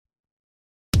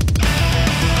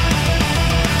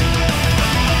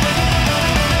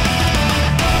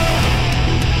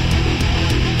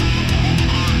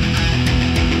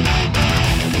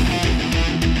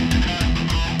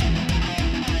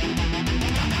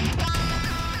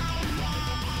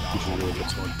should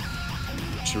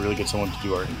really get someone to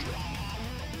do our intro.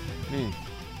 Me.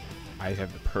 I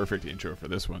have the perfect intro for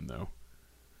this one, though.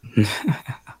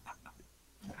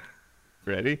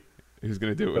 Ready? Who's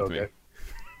going to do it with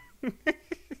me?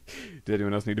 Did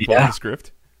anyone else need to pull up the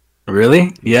script?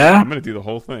 Really? Yeah? I'm going to do the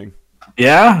whole thing.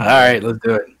 Yeah? All right, let's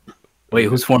do it. Wait,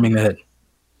 who's forming the head?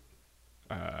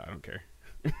 I don't care.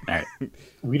 All right.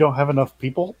 We don't have enough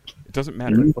people? It doesn't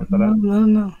matter.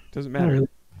 No. It doesn't matter.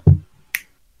 Really.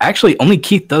 Actually, only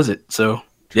Keith does it, so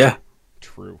yeah.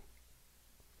 True.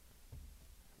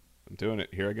 I'm doing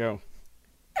it. Here I go.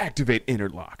 Activate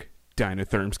interlock.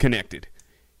 Dynatherms connected.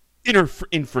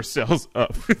 Infracells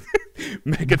up.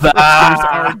 Megathrusters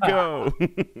are go.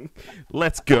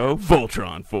 Let's go,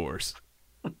 Voltron Force.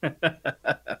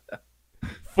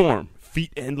 Form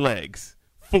feet and legs.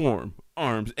 Form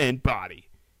arms and body.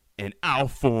 And I'll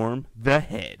form the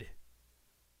head.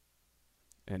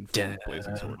 And form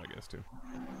blazing sword, I guess, too.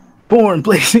 Born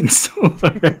blazing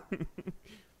sword.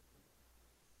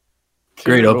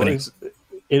 Great opening.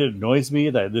 It annoys me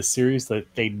that this series that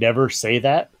they never say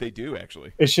that. They do,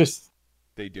 actually. It's just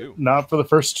they do. Not for the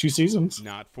first 2 seasons.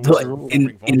 Not for but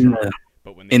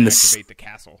when they activate the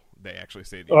castle, they actually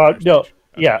say the no,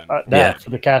 yeah, for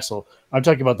the castle. I'm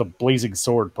talking about the blazing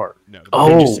sword part. No,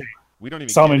 we don't even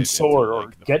summon sword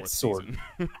or get sword.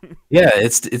 Yeah,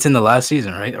 it's in the last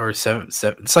season, right? Or seven.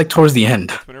 It's like towards the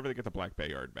end. It's whenever they get the Black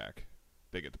Bayard back,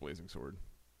 they get the blazing sword.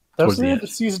 That was the end of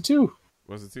season 2.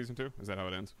 Was it season 2? Is that how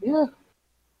it ends? Yeah.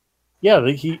 Yeah,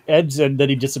 he ends and then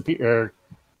he disappears.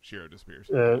 Shiro disappears.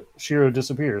 Shiro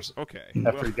disappears. Okay.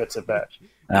 After he gets it back.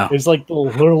 Oh. It's like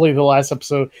literally the last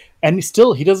episode. And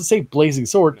he doesn't say blazing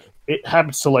sword. It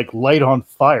happens to like light on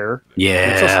fire.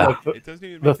 Yeah. It's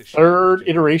like the third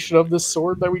iteration of this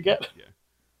sword that we get. Yeah.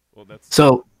 Well, that's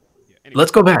so. Yeah, anyway.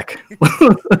 Let's go back.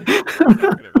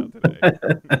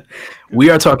 We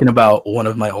are talking about one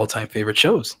of my all-time favorite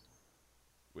shows,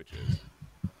 which is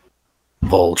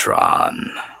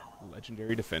Voltron.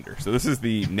 Legendary Defender. So this is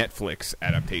the Netflix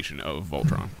adaptation of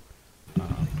Voltron.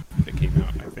 It came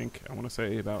out, I want to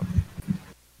say about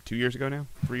 2 years ago now?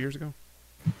 3 years ago?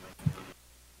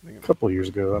 A couple of years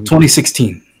ago.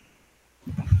 2016.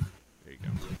 There you go.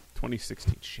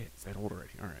 2016. Shit, it's that old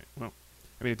already. All right. Well,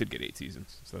 I mean, it did get 8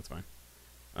 seasons, so that's fine.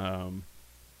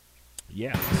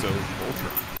 Yeah, so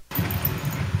Voltron.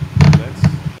 Let's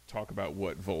talk about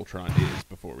what Voltron is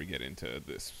before we get into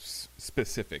this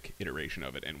specific iteration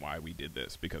of it and why we did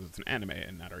this, because it's an anime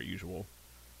and not our usual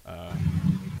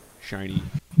shiny,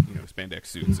 spandex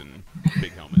suits and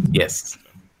big helmets. Yes.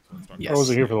 I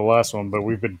wasn't here for the last one, but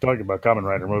we've been talking about Kamen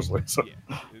Rider mostly. So. Yeah,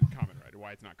 Kamen Rider.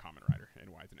 Why it's not Kamen Rider and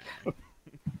why it's an anime.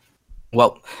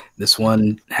 Well, this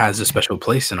one has a special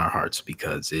place in our hearts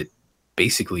because it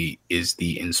basically is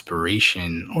the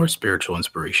inspiration or spiritual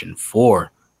inspiration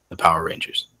for the Power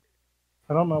Rangers.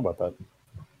 I don't know about that.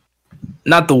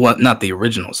 Not the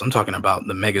originals. I'm talking about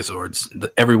the Megazords,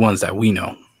 every ones that we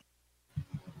know.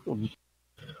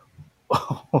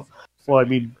 Well, I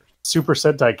mean, Super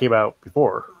Sentai came out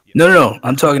before. No.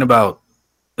 I'm talking about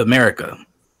America.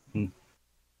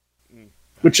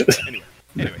 Which anyway,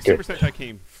 Super Sentai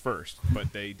came first,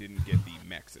 but they didn't get the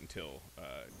mechs until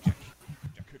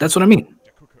That's what I mean.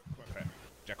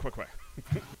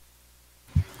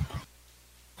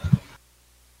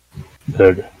 Hang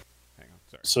on,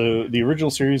 sorry. So the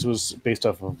original series was based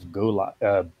off of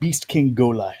Beast King Go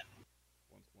Lion.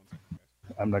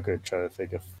 I'm not going to try to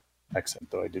fake an accent,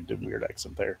 though I did a weird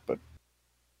accent there. But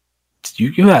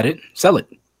you had it. Sell it.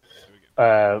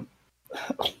 What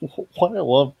I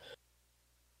love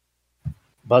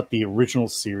about the original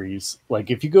series, like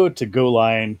if you go to Go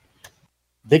Lion,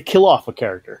 they kill off a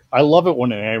character. I love it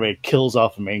when an anime kills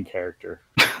off a main character.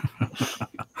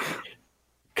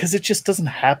 Because it just doesn't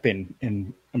happen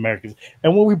in America.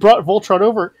 And when we brought Voltron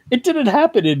over, it didn't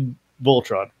happen in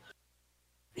Voltron.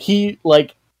 He,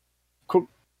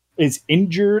 is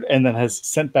injured and then has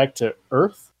sent back to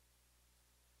Earth.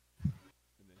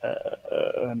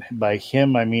 And by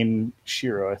him, I mean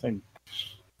Shiro, I think.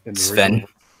 Sven.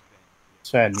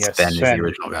 Sven, yes. Sven is the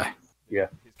original guy. Yeah.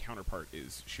 His counterpart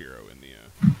is Shiro in the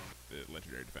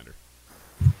Legendary Defender.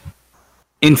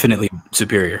 Infinitely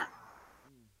superior.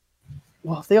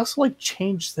 Well, they also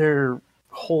changed their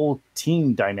whole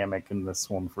team dynamic in this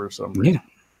one for some reason.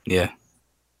 Yeah.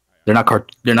 They're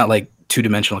not like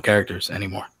two-dimensional characters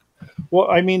anymore. Well,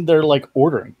 I mean, they're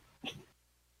ordering.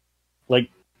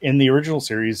 In the original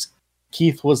series,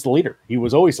 Keith was the leader. He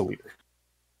was always the leader.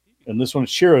 And this one,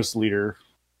 Shiro's leader.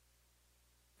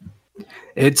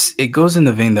 It goes in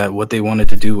the vein that what they wanted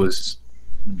to do was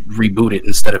reboot it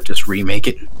instead of just remake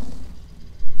it.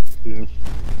 Yeah.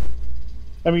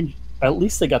 I mean, At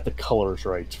least they got the colors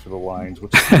right for the lines,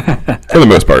 which For the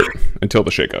most part, until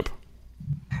the shakeup.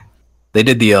 They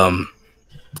did the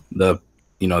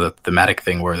thematic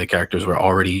thing where the characters were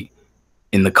already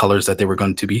in the colors that they were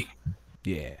going to be.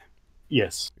 Yeah.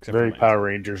 yes, Except very for Power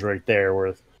Rangers right there,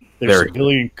 where their Very.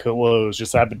 civilian clothes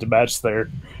just happened to match their.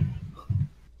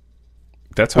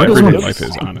 That's how What does everyday one- life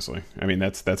is, honestly. I mean,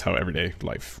 that's how everyday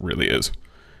life really is.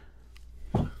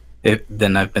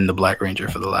 Then I've been the Black Ranger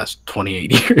for the last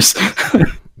 28 years.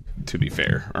 To be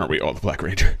fair, aren't we all the Black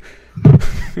Ranger?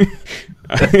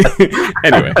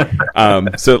 Anyway,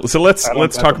 so let's I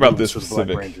don't talk have about the this moves for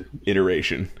the Black specific Ranger.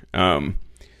 iteration.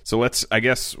 So I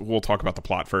guess we'll talk about the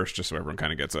plot first, just so everyone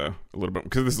kind of gets a little bit,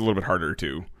 because this is a little bit harder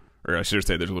to, or I should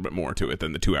say, there's a little bit more to it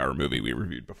than the 2-hour movie we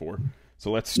reviewed before.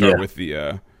 So let's start with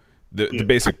the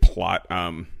basic plot.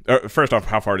 First off,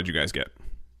 how far did you guys get?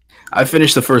 I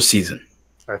finished the first season.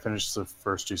 I finished the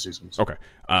first 2 seasons. Okay.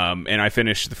 And I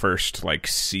finished the first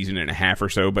season and a half or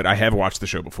so, but I have watched the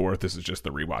show before. This is just the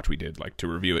rewatch we did, to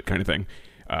review it kind of thing.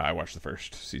 I watched the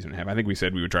first season and a half. I think we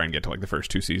said we would try and get to the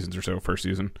first 2 seasons or so, first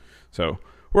season. So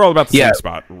we're all about the same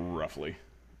spot, roughly.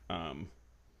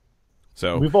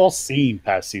 So We've all seen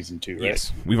past season 2, right?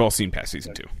 yes, we've all seen past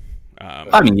season 2.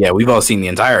 I mean, yeah, we've all seen the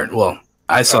entire. Well,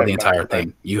 I saw Right, the entire right.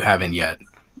 thing. You haven't yet.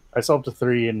 I saw up to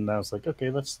 3, and I was like, okay,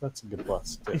 that's a good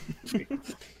plus.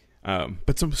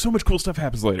 But so much cool stuff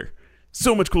happens later.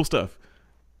 So much cool stuff.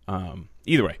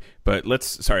 Either way, but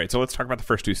let's talk about the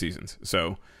first 2 seasons.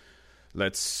 So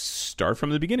let's start from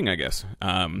the beginning, I guess.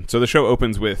 So the show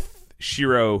opens with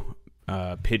Shiro,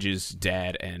 Pidge's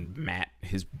dad, and Matt,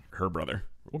 her brother.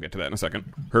 We'll get to that in a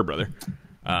second. Her brother.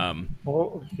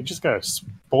 Well, you just gotta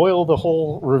spoil the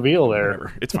whole reveal there.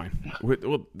 Whatever. It's fine.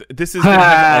 Well, this is gonna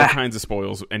have all kinds of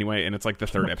spoils anyway, and it's the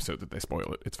 3rd episode that they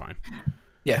spoil it. It's fine.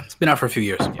 Yeah, it's been out for a few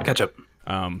years. Catch up.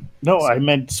 No, I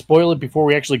meant spoil it before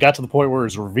we actually got to the point where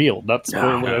it's revealed, not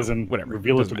spoil it No, as in whatever.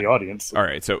 reveal it to Doesn't the matter. audience. All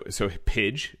right, so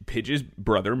Pidge's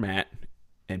brother Matt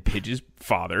and Pidge's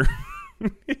father.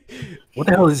 What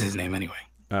the hell is his name anyway?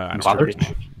 I don't Father?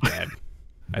 know. Dad.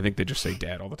 I think they just say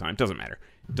dad all the time. Doesn't matter.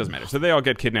 So they all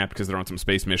get kidnapped because they're on some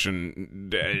space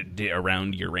mission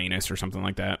around Uranus or something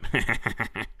like that.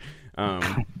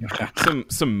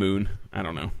 Some moon. I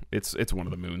don't know. It's one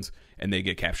of the moons, and they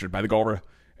get captured by the Galra,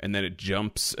 and then it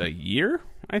jumps a year.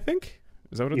 I think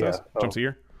is that what it Yeah. does? Jumps a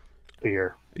year.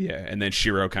 Here. Yeah, and then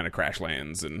Shiro kind of crash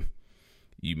lands, and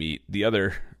you meet the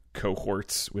other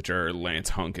cohorts, which are Lance,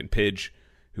 Hunk, and Pidge,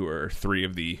 who are 3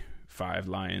 of the 5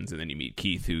 lions, and then you meet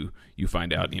Keith, who you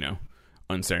find out,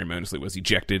 unceremoniously was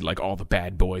ejected like all the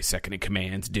bad boy second in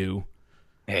commands do.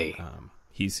 Hey,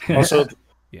 He's Also,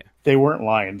 yeah, they weren't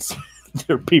lions.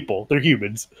 They're people. They're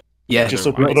humans. yeah, Just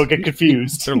so they're people don't get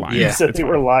confused. they're lions. Yeah. You said It's they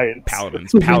fine. were lions.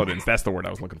 Paladins. That's the word I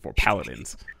was looking for.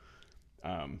 Paladins.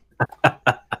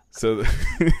 So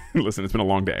listen, it's been a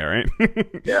long day, all right?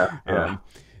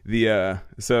 yeah.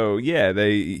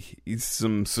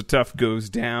 Some stuff goes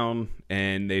down,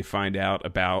 and they find out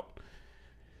about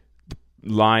the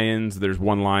lions. There's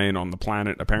one lion on the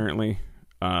planet, apparently.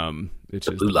 It's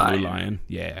The just blue the blue lion. lion.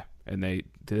 Yeah, and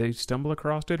do they stumble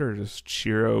across it, or does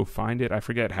Shiro find it? I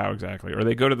forget how exactly. Or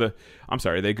they go to the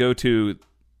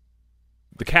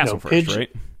castle first, Pidge-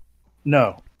 right?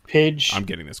 No. Pidge I'm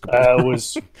getting this completely.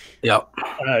 was Yep.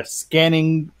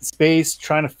 scanning space,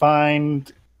 trying to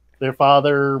find their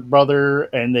brother,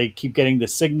 and they keep getting the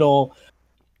signal.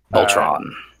 Voltron.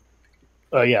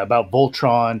 About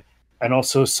Voltron, and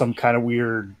also some kind of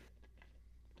weird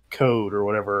code or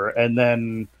whatever. And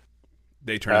then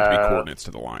They turn out to be coordinates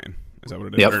to the lion. Is that what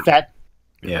it is? Yep. Or-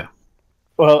 Yeah.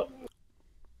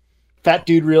 Fat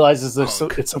Dude realizes it's some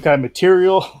kind of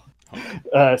material.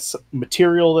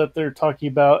 Material that they're talking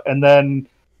about, and then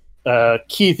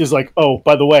Keith is like, "Oh,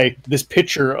 by the way, this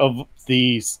picture of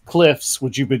these cliffs,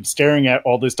 which you've been staring at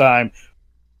all this time,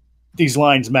 these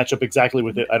lines match up exactly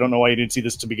with it. I don't know why you didn't see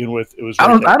this to begin with. It was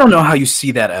right there." I don't know how you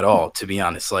see that at all, to be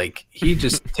honest. He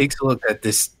just takes a look at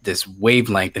this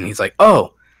wavelength and he's like,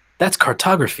 "Oh, that's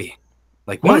cartography."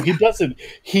 Like, No, what? he doesn't.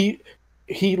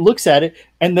 He looks at it,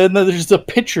 and then there's a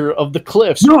picture of the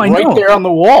cliffs No, I right know. there on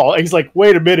the wall. And he's like,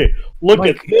 "Wait a minute, look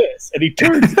at this!" And he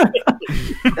turns.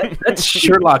 That's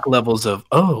Sherlock levels of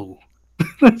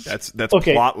That's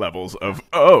Okay. plot levels of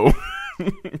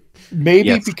Maybe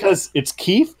Yes. because it's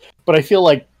Keith, but I feel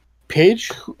like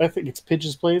Pidge, I think it's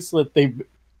Pidge's place, that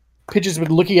Pidge has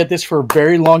been looking at this for a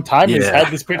very long time and has Yeah.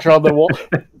 had this picture on the wall.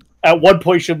 At one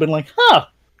point, she'd have been like,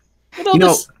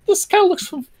 this kind of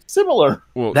looks similar.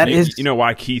 Well, That is- you know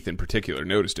why Keith in particular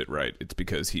noticed it, right? It's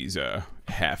because he's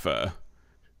half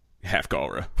half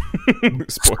Galra.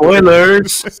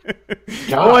 Spoilers.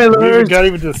 God, we even got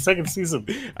even to the second season.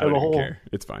 I don't even care.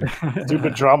 It's fine.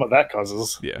 Stupid drama that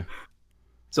causes. Yeah.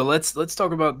 So let's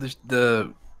talk about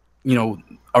the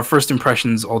our first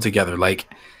impressions altogether.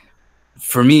 Like,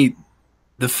 for me,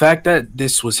 the fact that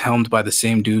this was helmed by the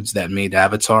same dudes that made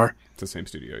Avatar. It's the same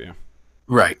studio, yeah.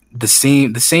 Right. The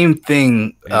same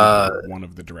thing. One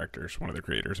of the directors, one of the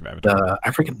creators of Avatar.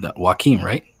 I forget Joaquin,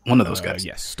 right? One of those guys.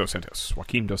 Yes, Dos Santos.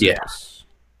 Joaquin Dos Santos.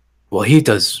 Well, he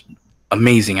does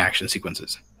amazing action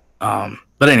sequences.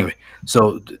 But anyway,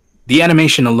 so the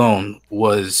animation alone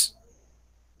was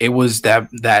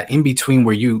that in between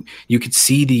where you could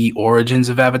see the origins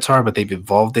of Avatar, but they've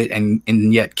evolved it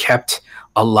and yet kept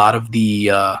a lot of the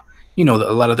a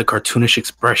lot of the cartoonish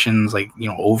expressions, like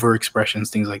over expressions,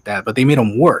 things like that. But they made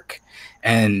them work,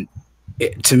 and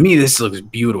to me, this looks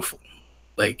beautiful,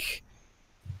 like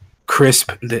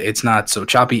crisp. It's not so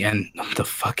choppy, and the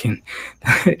fucking.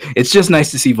 It's just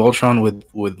nice to see Voltron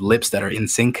with lips that are in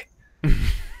sync.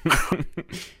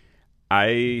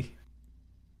 I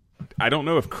don't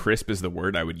know if crisp is the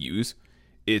word I would use.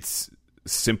 It's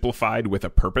simplified with a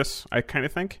purpose, I kind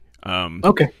of think.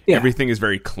 Okay. Yeah. Everything is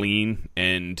very clean,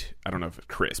 and I don't know if it's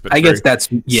crisp, but I guess that's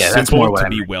more what to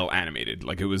be well animated.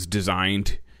 Like, it was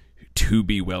designed to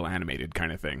be well animated,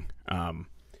 kind of thing.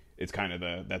 It's kind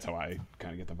of that's how I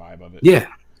kind of get the vibe of it.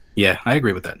 Yeah, I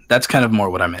agree with that. That's kind of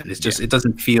more what I meant. It's just it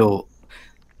doesn't feel.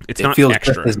 It's not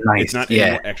extra. As nice. It's not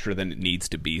any more extra than it needs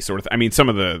to be. Sort of. I mean, some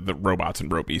of the robots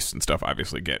and robeasts and stuff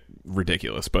obviously get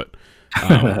ridiculous, but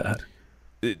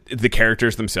the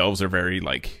characters themselves are very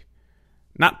like.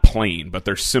 Not plain, but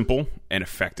they're simple and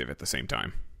effective at the same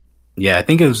time. Yeah, I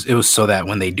think it was so that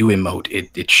when they do emote,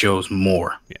 it shows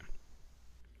more. Yeah.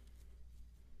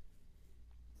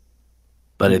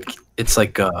 But it's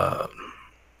like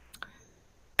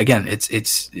again,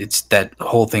 it's that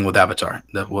whole thing with Avatar.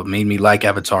 That what made me like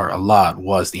Avatar a lot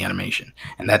was the animation,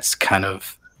 and that's kind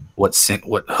of what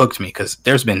hooked me, because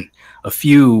there's been a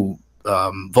few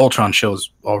Voltron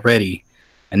shows already,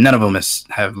 and none of them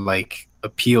have like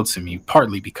appealed to me,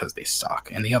 partly because they suck,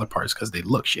 and the other part is because they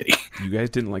look shitty. You guys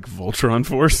didn't like Voltron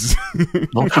Force?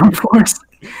 Voltron Force?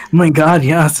 Oh my god,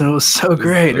 yes, it was so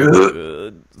great.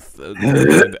 So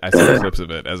good. I saw clips of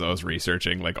it as I was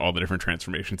researching like all the different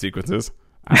transformation sequences.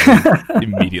 I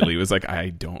immediately was like,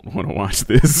 I don't want to watch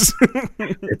this.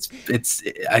 it's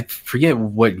I forget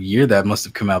what year that must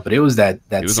have come out, but it was that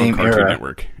it was same on Cartoon era.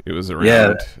 Network. It was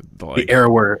around the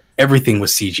era where everything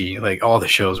was CG, like all the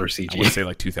shows were CG. I would say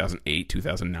like 2008,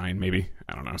 2009, maybe.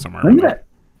 I don't know, somewhere. Remember that?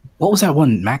 What was that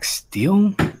one? Max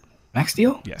Steel? Max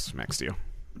Steel? Yes, Max Steel.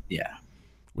 Yeah,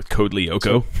 with Code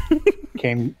Lyoko.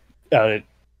 Came out in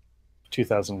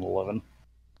 2011.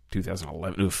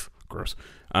 2011. Oof, gross.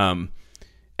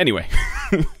 Anyway,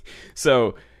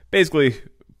 so basically,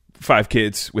 5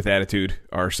 kids with attitude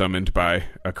are summoned by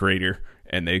a creator,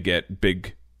 and they get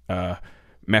big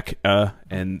mech,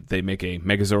 and they make a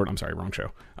Megazord. I'm sorry, wrong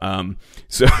show.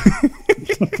 So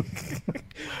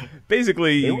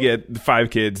basically, you get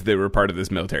 5 kids that were part of this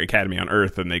military academy on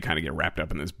Earth, and they kind of get wrapped up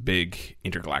in this big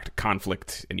intergalactic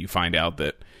conflict, and you find out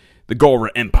that the Galra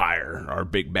Empire are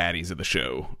big baddies of the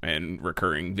show, and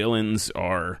recurring villains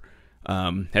are...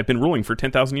 have been ruling for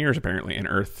 10,000 years, apparently, and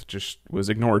Earth just was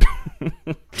ignored.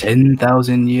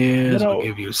 10,000 years will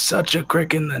give you such a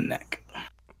crick in the neck.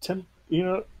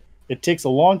 It takes a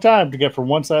long time to get from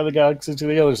one side of the galaxy to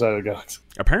the other side of the galaxy.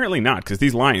 Apparently not, because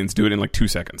these lions do it in like 2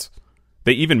 seconds.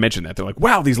 They even mention that. They're like,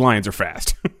 wow, these lions are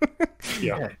fast.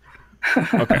 Yeah.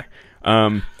 Okay.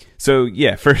 So,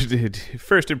 yeah,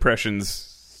 first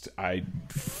impressions, I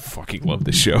fucking love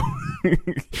this show.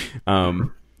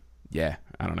 Yeah.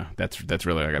 I don't know. That's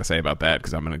really all I got to say about that,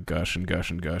 because I'm going to gush and gush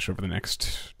and gush over the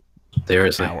next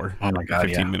hour. Oh my god,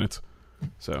 15 minutes.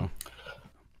 So,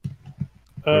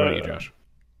 what about you, Josh?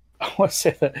 I want to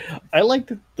say that I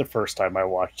liked it the first time I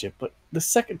watched it, but the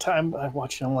second time I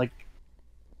watched it, I'm like,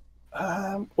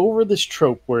 over this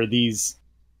trope where these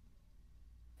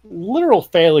literal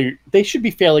failure, they should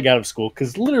be failing out of school,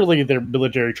 because literally their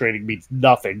military training means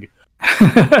nothing.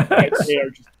 They are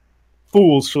just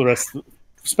fools for the rest of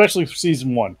especially for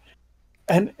season 1.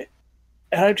 And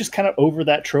I'm just kind of over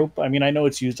that trope. I mean, I know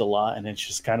it's used a lot, and it's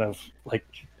just kind of like,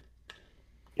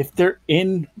 if they're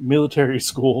in military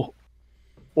school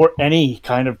or any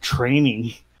kind of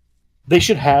training, they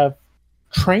should have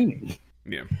training.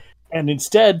 Yeah. And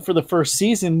instead, for the first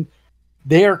season,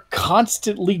 they are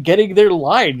constantly getting their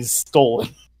lines stolen.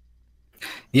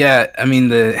 Yeah, I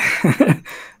mean, I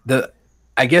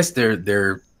guess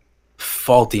their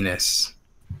faultiness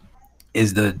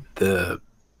is the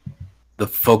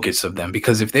focus of them,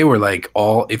 because if they were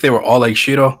all like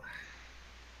Shiro,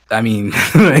 I mean,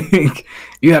 like,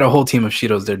 you had a whole team of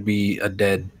Shiros, there'd be a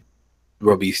dead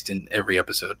Robeast in every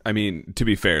episode. I mean, to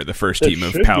be fair, the first There team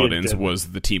of should be a Paladins dead-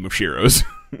 was the team of Shiros.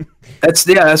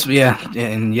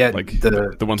 And yet Like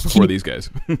the ones before these guys.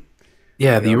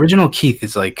 the original Keith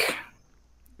is like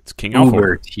It's King Alfor.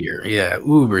 uber tier. Yeah,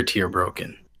 uber tier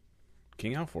broken.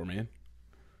 King Alfor, man.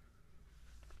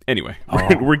 Anyway, Oh,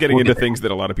 we're getting we'll into get there. things that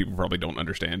a lot of people probably don't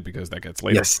understand because that gets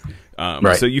later. Yes.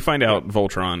 Right. So you find out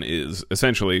Voltron is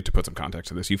essentially, to put some context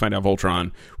to this, you find out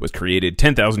Voltron was created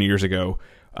 10,000 years ago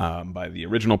by the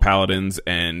original Paladins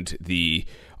and the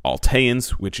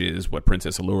Alteans, which is what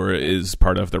Princess Allura is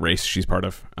part of, the race she's part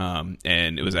of.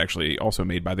 And it was actually also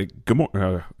made by the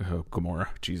Gamora.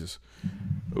 Jesus.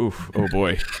 Oof. Oh,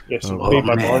 boy. Yes, Oh, made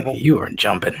by man, Marvel. you are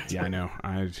jumping. Yeah, I know.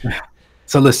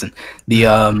 So listen, the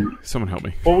Someone help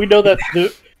me. Well, we know that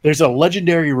there's a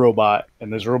legendary robot,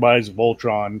 and this robot is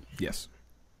Voltron, Yes.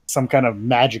 some kind of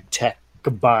magic tech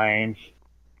combined.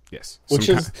 Yes. Which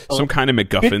is some kind of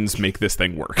MacGuffins make this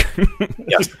thing work.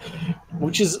 yes,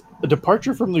 Which is a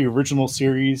departure from the original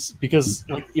series, because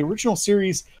like the original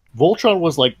series, Voltron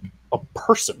was like a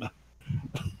person.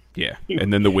 Yeah.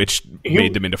 And then the witch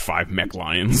made them into 5 mech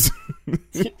lions.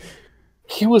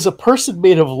 He was a person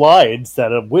made of lions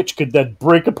that a witch could then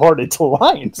break apart into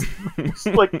lions. It's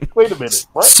like, wait a minute,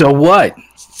 what? so what?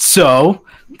 So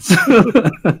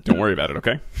Don't worry about it,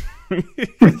 okay?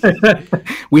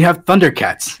 we have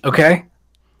Thundercats, okay?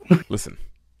 Listen.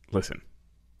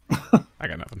 I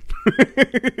got nothing.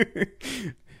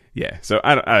 Yeah, so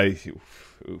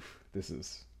this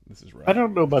is rough. I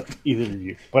don't know about either of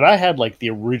you, but I had like the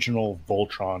original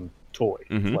Voltron toy,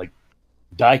 Mhm. like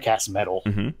die-cast metal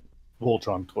Mhm.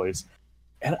 Voltron toys,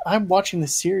 and I'm watching the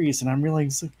series and I'm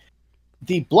realizing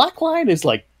the Black Lion is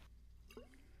like,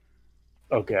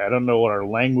 okay, I don't know what our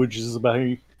language is about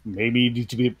here. Maybe you need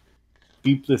to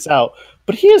beep this out,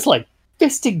 but he is like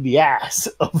fisting the ass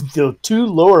of the 2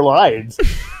 lower lions.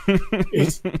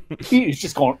 He is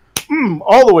just going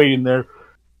all the way in there.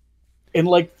 And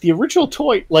like the original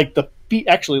toy, like the feet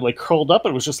actually like curled up.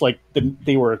 It was just like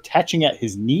they were attaching at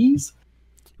his knees.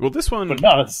 Well, this one... But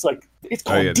no, it's like it's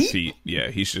Oh, called yeah, the deep. feet. Yeah,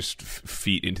 he's just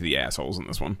feet into the assholes in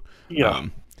this one. Yeah.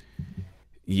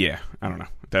 Yeah, I don't know.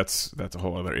 That's a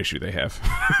whole other issue they have.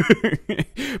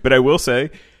 But I will say,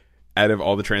 out of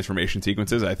all the transformation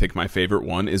sequences, I think my favorite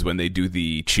one is when they do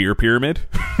the cheer pyramid.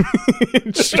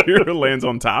 Cheer lands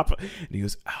on top, and he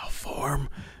goes, "I'll form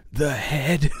the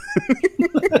head."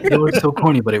 It was so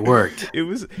corny, but it worked.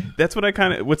 That's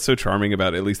what what's so charming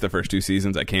about at least the first 2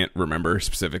 seasons. I can't remember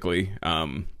specifically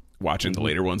watching the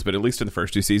later ones, but at least in the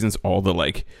first 2 seasons, all the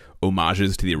like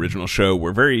homages to the original show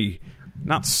were very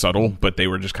not subtle, but they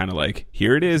were just kind of like,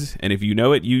 here it is, and if you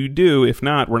know it, you do. If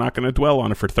not, we're not going to dwell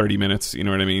on it for 30 minutes. You know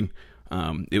what I mean?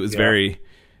 It was very.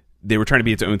 They were trying to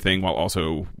be its own thing while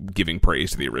also giving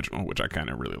praise to the original, which I kind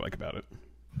of really like about it.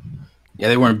 Yeah,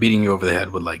 they weren't beating you over the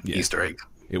head with like Easter eggs.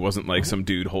 It wasn't like some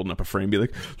dude holding up a frame and be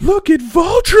like, "Look at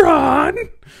Voltron!"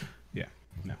 Yeah,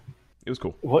 no, it was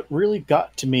cool. What really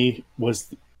got to me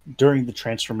was during the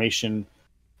transformation,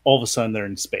 all of a sudden they're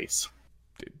in space.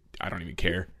 I don't even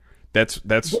care. That's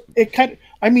It kind of.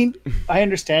 I mean, I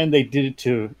understand they did it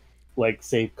to like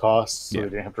save costs, so Yeah. they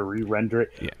didn't have to re-render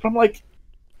it. Yeah. But I'm like,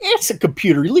 it's a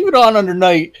computer. You leave it on under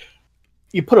night.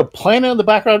 You put a planet in the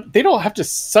background. They don't have to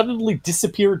suddenly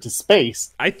disappear into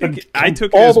space. I think and I come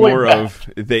took it all as the way more back. of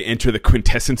they enter the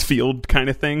quintessence field kind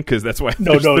of thing because that's why.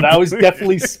 No, there's no, the that was blue.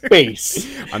 definitely space.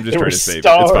 I'm just There trying were to save it. It's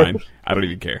stars. fine. I don't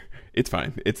even care. It's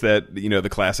fine. It's that the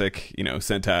classic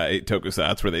Sentai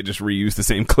tokusatsu where they just reuse the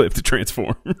same clip to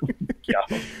transform.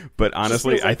 Yeah. But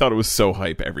honestly, feels like- I thought it was so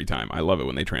hype every time. I love it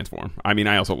when they transform. I mean,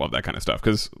 I also love that kind of stuff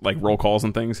because like roll calls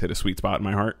and things hit a sweet spot in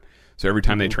my heart. So every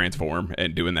time they transform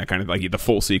and doing that kind of like the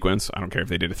full sequence, I don't care if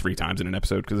they did it 3 times in an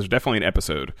episode because there's definitely an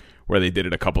episode where they did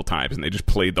it a couple times and they just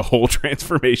played the whole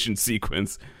transformation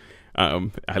sequence.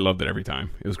 I loved it every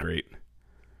time. It was great.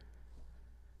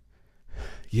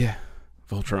 Yeah,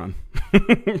 Voltron.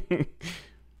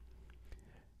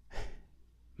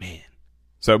 Man.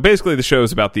 So basically the show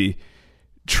is about the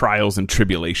trials and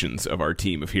tribulations of our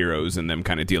team of heroes and them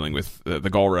kind of dealing with the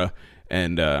Galra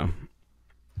and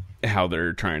how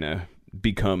they're trying to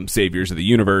become saviors of the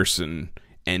universe and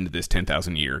end this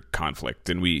 10,000 year conflict.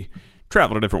 And we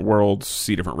travel to different worlds,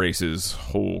 see different races,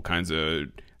 whole kinds of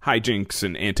hijinks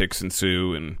and antics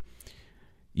ensue. And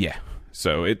yeah,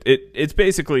 so it's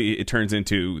basically, it turns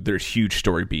into there's huge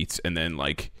story beats and then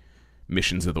like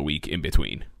missions of the week in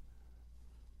between.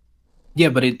 Yeah,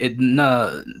 but in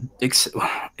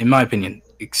my opinion,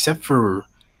 except for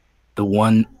the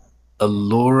one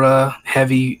Allura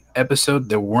heavy episode,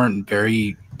 there weren't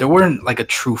like a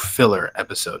true filler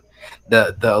episode.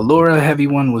 The Allura heavy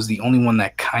one was the only one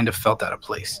that kind of felt out of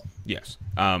place. Yes.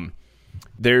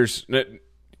 There's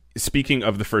speaking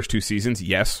of the first 2 seasons,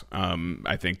 yes.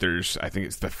 I think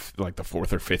it's the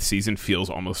fourth or fifth season feels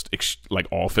almost like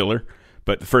all filler.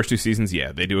 But the first 2 seasons,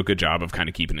 yeah, they do a good job of kind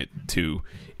of keeping it to,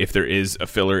 if there is a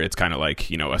filler, it's kind of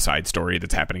like, a side story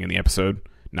that's happening in the episode,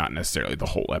 not necessarily the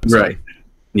whole episode. Right.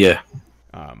 Yeah.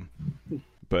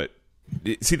 But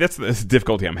see, that's the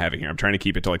difficulty I'm having here. I'm trying to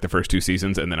keep it to like the first 2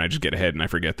 seasons, and then I just get ahead and I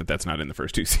forget that that's not in the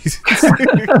first 2 seasons.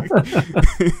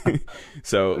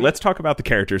 So let's talk about the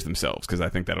characters themselves, because I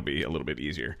think that'll be a little bit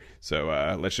easier.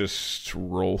 So let's just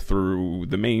roll through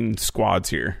the main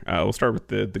squads here. We'll start with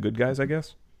the good guys, I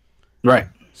guess. Right.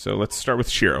 So let's start with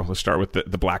Shiro. Let's start with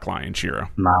the Black Lion, Shiro.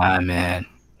 My man.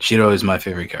 Shiro is my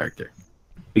favorite character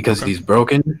because he's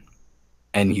broken,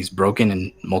 and he's broken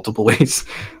in multiple ways.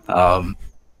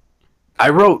 I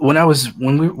wrote when I was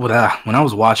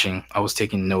watching, I was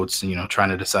taking notes and trying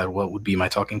to decide what would be my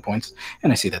talking points,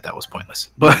 and I see that was pointless.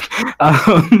 But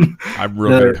I'm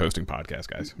real good at hosting podcasts,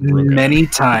 guys. Many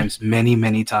times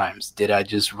did I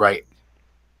just write,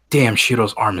 "Damn,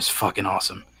 Shiro's arm is fucking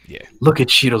awesome." Yeah. Look at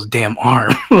Shiro's damn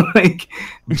arm. Like,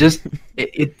 just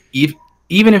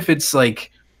even if it's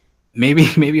like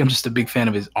maybe I'm just a big fan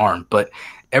of his arm, but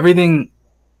every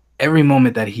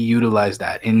moment that he utilized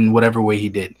that in whatever way he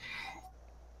did,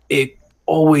 it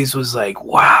always was like,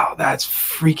 wow, that's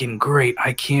freaking great.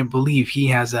 I can't believe he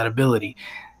has that ability.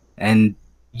 And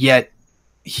yet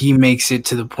he makes it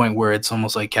to the point where it's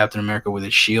almost like Captain America with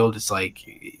his shield. It's like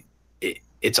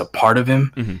it's a part of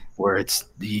him, where it's,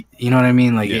 you know what I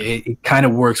mean? Like, it kind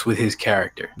of works with his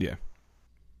character. Yeah.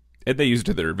 And they use it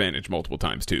to their advantage multiple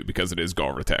times, too, because it is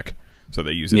Galra tech. So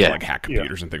they use it to, like, hack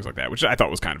computers and things like that, which I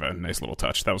thought was kind of a nice little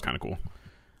touch. That was kind of cool.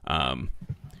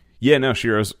 Yeah, no,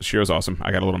 Shiro's awesome.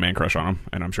 I got a little man crush on him,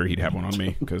 and I'm sure he'd have one on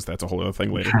me, because that's a whole other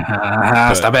thing later.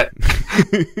 Stop it.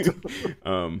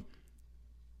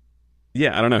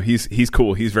 Yeah, I don't know. He's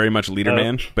cool. He's very much leader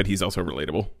man, but he's also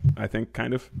relatable, I think,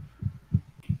 kind of.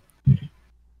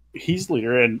 He's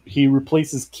leader, and he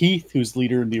replaces Keith, who's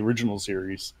leader in the original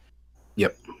series.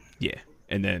 Yep. Yeah,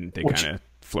 and then they kind of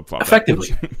flip-flop. Effectively,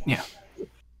 yeah.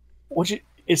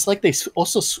 It's like they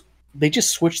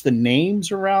just switch the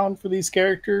names around for these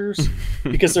characters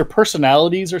because their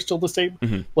personalities are still the same.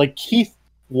 Mm-hmm. Like, Keith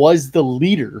was the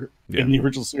leader in the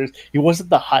original series. He wasn't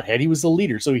the hothead. He was the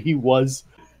leader. So he was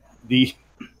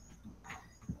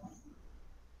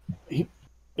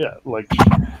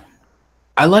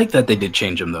I like that they did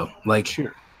change him, though. Like,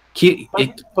 sure.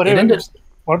 What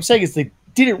I'm saying is they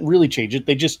didn't really change it.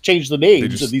 They just changed the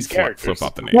names of these characters. Flip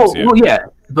up the names. Well, yeah.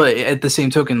 But at the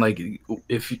same token, like,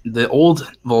 if the old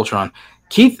Voltron,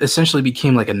 Keith essentially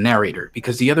became like a narrator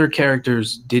because the other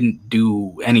characters didn't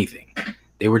do anything.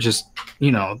 They were just,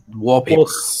 wallpaper. Well,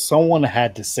 someone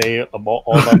had to say about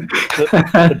all about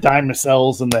the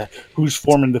Dinocells and the who's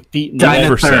forming the feet and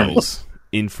Infracells.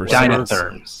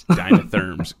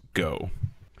 Dinotherms. Go.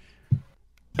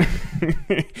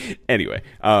 Anyway,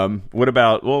 what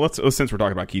about? Well, let's since we're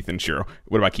talking about Keith and Shiro,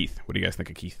 what about Keith? What do you guys think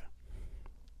of Keith?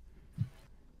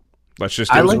 Let's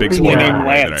just get the big spoiler out of the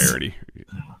way that I already.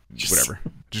 Whatever.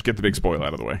 Just get the big spoiler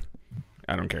out of the way.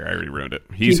 I don't care. I already ruined it.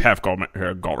 He's half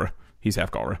Galra. He's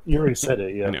half Galra. You already said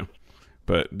it, yeah. I know.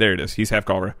 But there it is. He's half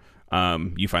Galra.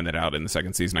 You find that out in the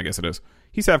second season, I guess it is.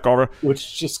 He's half Galra.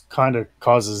 Which just kind of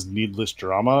causes needless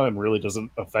drama and really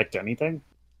doesn't affect anything.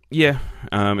 Yeah.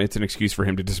 It's an excuse for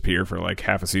him to disappear for like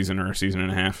half a season or a season and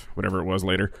a half, whatever it was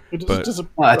later. That's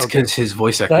because his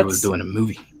voice actor was doing a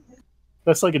movie.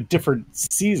 That's like a different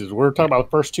season. We're talking about the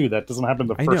first 2. That doesn't happen in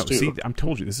the first 2. See, I'm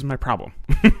told you. This is my problem.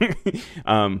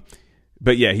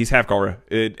 But yeah, he's half Galra.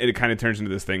 It kind of turns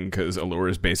into this thing because Allura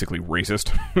is basically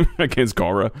racist against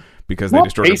Galra because they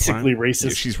destroyed her planet. Basically racist.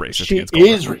 Yeah, she's racist she against Galra.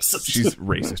 Is racist. She's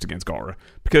racist against Galra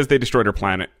because they destroyed her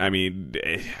planet. I mean,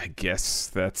 I guess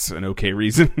that's an okay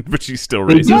reason, but she's still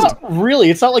racist. Not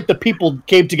really. It's not like the people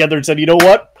came together and said, you know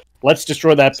what? Let's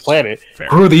destroy that planet. Fair.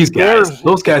 Who are these guys?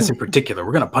 Those guys in particular.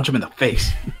 We're going to punch them in the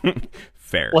face.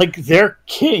 Fair. Like, their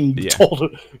king did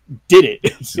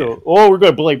it. So, we're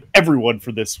going to blame everyone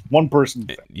for this one person.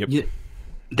 Yep. Yeah,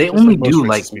 they only do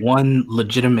like one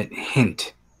legitimate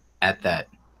hint at that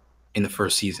in the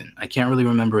first season. I can't really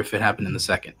remember if it happened in the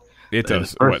second. It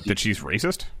does. What? That she's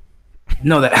racist?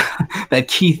 No, that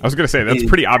Keith. I was going to say that's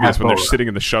pretty obvious when they're Galra. sitting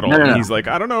in the shuttle. No. And he's like,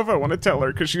 I don't know if I want to tell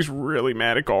her because she's really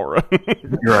mad at Galra.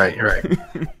 You're right.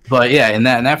 But yeah, in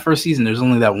that first season, there's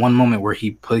only that one moment where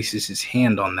he places his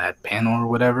hand on that panel or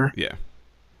whatever. Yeah.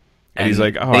 And he's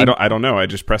like, "Oh, I don't know. I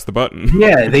just pressed the button."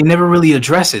 Yeah, they never really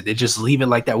address it. They just leave it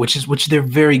like that, which they're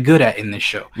very good at in this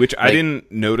show. Which I didn't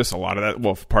notice a lot of that.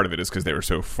 Well, part of it is because they were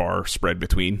so far spread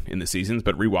between in the seasons.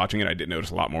 But rewatching it, I did notice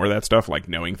a lot more of that stuff, like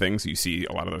knowing things. You see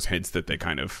a lot of those hints that they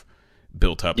kind of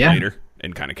built up later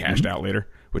and kind of cashed out later,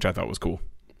 which I thought was cool.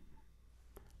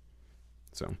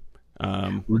 So,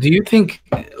 do you think,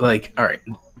 like, all right,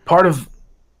 part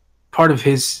of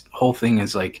his whole thing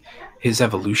is like his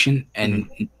evolution, and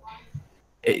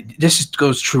this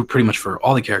goes true pretty much for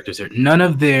all the characters there. None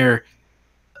of their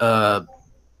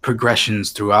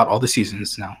progressions throughout all the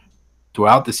seasons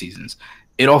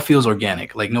it all feels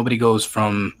organic. Like nobody goes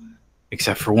from,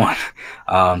 except for one,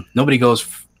 nobody goes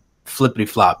flippity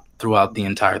flop throughout the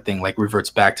entire thing, like reverts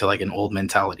back to like an old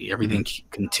mentality. Everything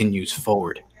continues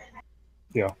forward.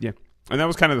 Yeah. And that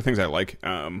was kind of the things I like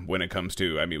when it comes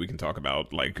to, I mean, we can talk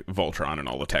about like Voltron and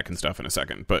all the tech and stuff in a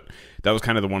second, but that was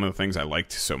kind of one of the things I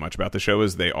liked so much about the show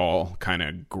is they all kind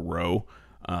of grow.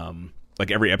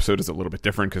 Like every episode is a little bit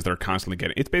different because they're constantly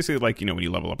getting, it's basically like, when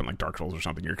you level up in like Dark Souls or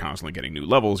something, you're constantly getting new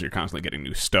levels, you're constantly getting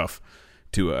new stuff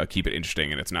to keep it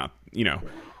interesting. And it's not,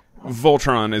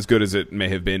 Voltron, as good as it may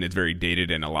have been, it's very dated,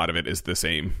 and a lot of it is the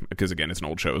same because, again, it's an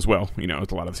old show as well.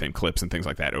 It's a lot of the same clips and things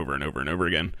like that over and over and over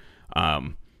again.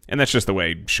 And that's just the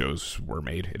way shows were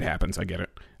made. It happens. I get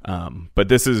it. But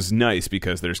this is nice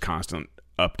because there's constant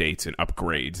updates and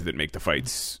upgrades that make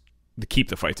keep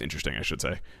the fights interesting, I should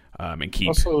say. And keep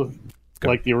also,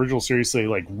 like the original series, they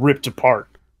like ripped apart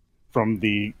from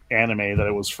the anime that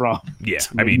it was from. Yeah,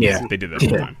 I mean, they did that all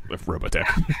the time with Robotech.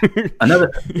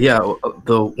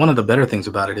 One of the better things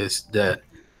about it is that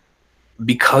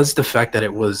because the fact that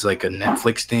it was like a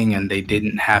Netflix thing and they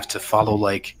didn't have to follow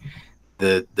like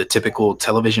the typical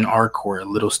television arc where a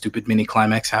little stupid mini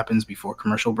climax happens before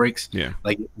commercial breaks. Yeah,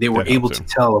 like they were able to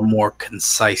tell a more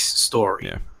concise story.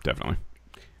 Yeah, definitely.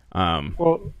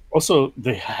 Well, also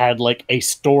they had like a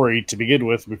story to begin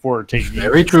with before taking.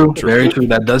 Very true. Very true.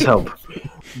 That does help.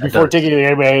 Before taking the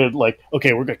anime, like,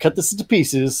 okay, we're gonna cut this into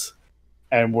pieces,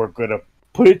 and we're gonna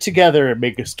put it together and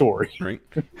make a story. Right?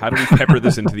 How do we pepper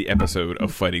this into the episode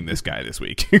of fighting this guy this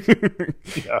week?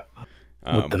 Yeah.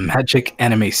 With the magic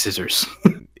anime scissors.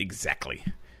 Exactly.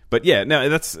 But yeah, no,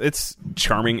 it's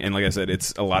charming, and like I said,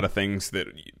 it's a lot of things that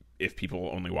if people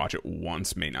only watch it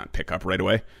once may not pick up right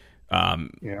away.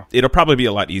 It'll probably be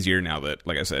a lot easier now that,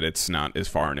 like I said, it's not as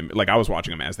far in. Like I was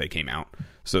watching them as they came out,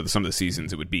 so some of the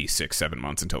seasons it would be 6-7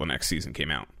 months until the next season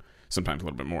came out. Sometimes a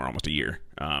little bit more, almost a year.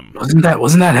 Wasn't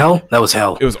that hell? That was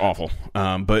hell. It was awful.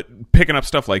 But picking up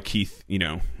stuff like Keith,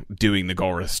 doing the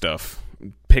Golrith stuff,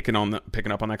 picking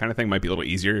up on that kind of thing might be a little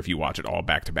easier if you watch it all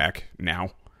back to back now,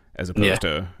 as opposed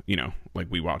to like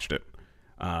we watched it.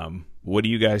 What do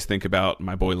you guys think about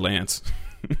my boy Lance?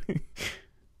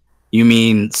 You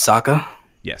mean Sokka?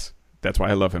 Yes, that's why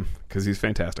I love him, because he's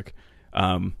fantastic.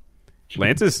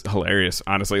 Lance is hilarious,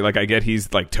 honestly. Like I get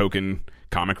he's like token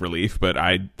comic relief, but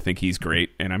I think he's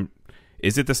great. And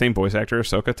is it the same voice actor as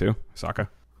Sokka?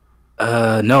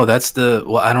 No, that's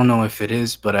I don't know if it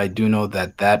is, but I do know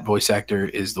that voice actor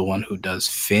is the one who does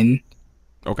Finn.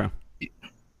 Okay.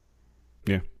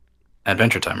 Yeah.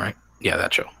 Adventure Time, right? Yeah,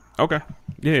 that show. Okay.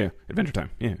 Yeah. Adventure Time.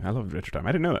 Yeah, I love Adventure Time.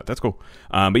 I didn't know that. That's cool.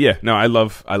 But yeah, no, I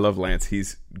love Lance.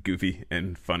 He's goofy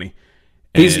and funny.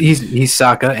 And he's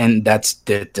Sokka, and that's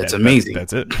amazing.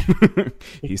 That's it.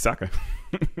 He's Sokka.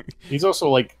 He's also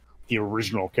like the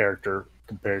original character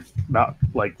compared, not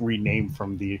like renamed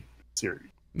from the series.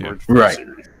 Yeah. Right.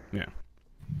 Series. Yeah.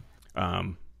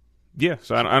 Yeah.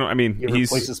 So I mean, he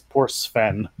replaces poor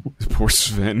Sven. Poor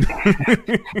Sven.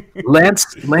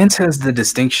 Lance has the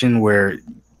distinction where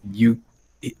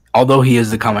although he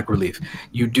is the comic relief,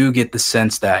 you do get the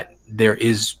sense that there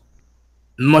is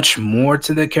much more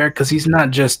to the character, because he's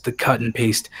not just the cut and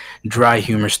paste, dry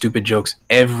humor, stupid jokes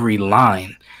every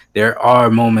line. There are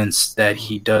moments that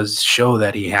he does show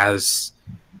that he has,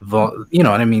 you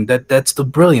know what I mean? That's the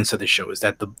brilliance of the show, is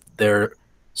that they're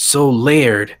so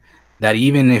layered that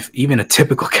even a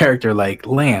typical character like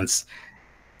Lance,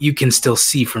 you can still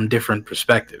see from different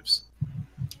perspectives.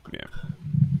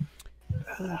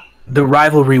 Yeah. The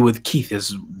rivalry with Keith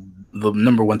is the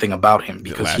number one thing about him,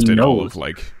 because he knows all of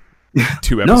like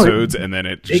 2 episodes, and then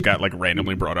it just got like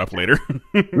randomly brought up later,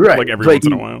 right? Like every once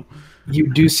in a while.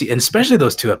 You do see, and especially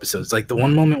those 2 episodes, like the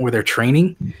one moment where they're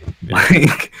training,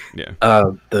 it's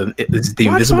the watch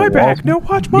invisible my wall. Back. No,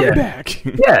 watch my back.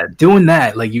 Yeah, doing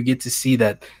that, like you get to see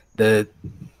that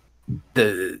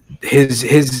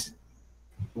his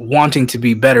wanting to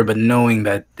be better, but knowing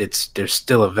that there's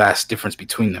still a vast difference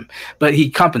between them. But he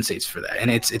compensates for that, and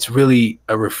it's really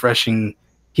a refreshing.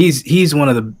 He's one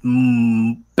of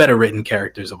the better written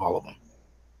characters of all of them.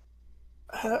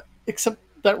 Except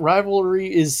that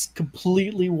rivalry is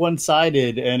completely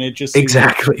one-sided, and it just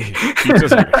Exactly. He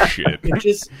doesn't give a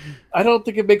shit. I don't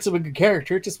think it makes him a good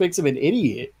character. It just makes him an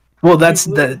idiot. Well, that's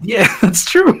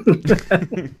true.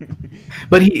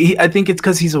 But I think it's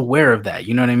because he's aware of that.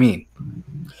 You know what I mean?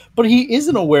 But he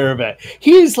isn't aware of it.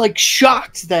 He is like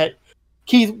shocked that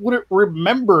Keith wouldn't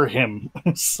remember him.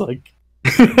 It's like,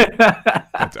 Oh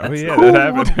yeah, that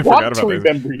happened. I forgot about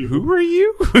remember you. Who are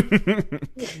you?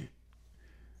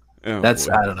 That's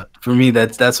boy. I don't know. For me,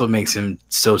 that's what makes him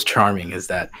so charming is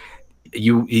that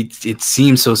it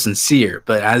seems so sincere,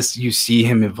 but as you see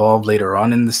him evolve later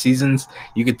on in the seasons,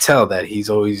 you could tell that he's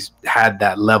always had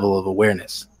that level of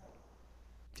awareness.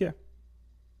 Yeah.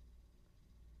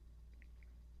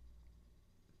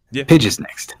 Pidge is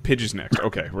next. Pidge is next.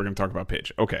 Okay, we're going to talk about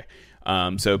Pidge. Okay.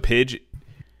 So Pidge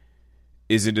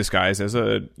is in disguise as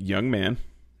a young man,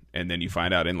 and then you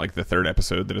find out in like the third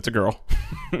episode that it's a girl.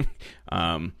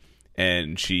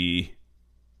 And she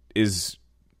is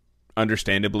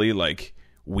understandably like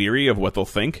weary of what they'll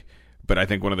think, but I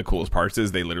think one of the coolest parts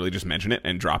is they literally just mention it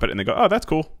and drop it and they go, "Oh, that's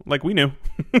cool. Like we knew."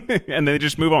 And they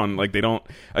just move on. Like they don't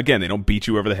beat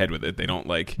you over the head with it. They don't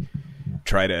like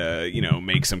try to,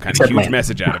 make some kind of huge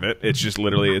message out of it. It's just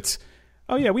literally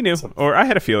 "Oh yeah, we knew." Or "I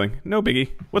had a feeling. No biggie.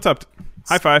 What's up?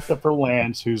 High five." Except for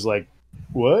Lance, who's like,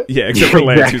 "What?" Yeah, except for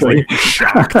Lance, who's like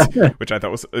shocked, which I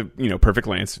thought was, perfect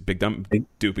Lance, big dumb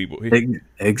doopy boy.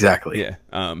 Exactly.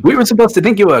 Yeah. We were supposed to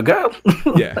think you were a girl.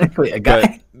 Yeah. A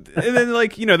guy. But, and then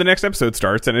the next episode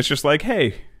starts and it's just like,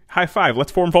 hey, high five,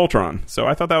 let's form Voltron. So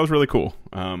I thought that was really cool.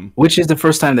 Which is the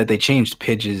first time that they changed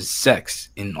Pidge's sex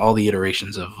in all the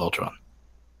iterations of Voltron.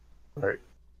 Right.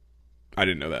 I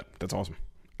didn't know that. That's awesome.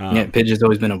 Yeah, Pidge has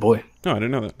always been a boy. No, I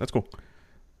didn't know that. That's cool.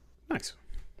 Nice.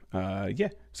 Yeah.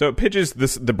 So Pidge is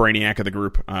the brainiac of the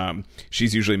group.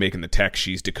 She's usually making the tech.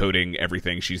 She's decoding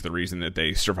everything. She's the reason that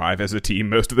they survive as a team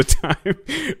most of the time,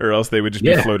 or else they would just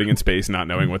be floating in space, not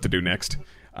knowing what to do next.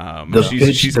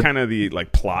 She's kind of the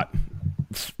like plot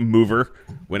mover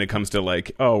when it comes to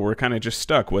like, oh, we're kind of just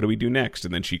stuck. What do we do next?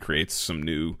 And then she creates some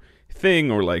new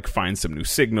thing, or like finds some new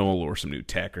signal or some new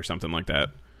tech or something like that.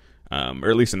 Or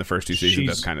at least in the first two seasons,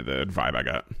 that's kind of the vibe I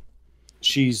got.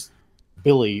 She's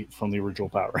Billy from the original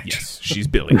Power Rangers. Yes, she's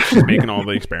Billy. She's making all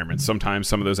the experiments. Sometimes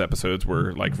some of those episodes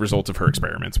were like results of her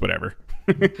experiments, whatever.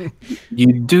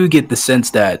 You do get the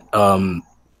sense that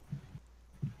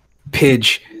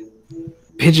Pidge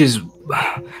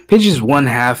is one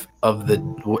half of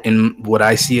in what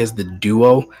I see as the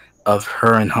duo of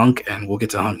her and Hunk, and we'll get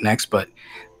to Hunk next, but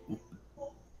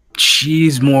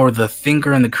she's more the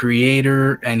thinker and the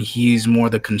creator, and he's more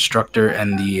the constructor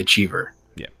and the achiever.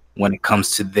 Yeah. When it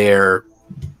comes to their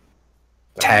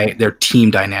team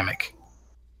dynamic.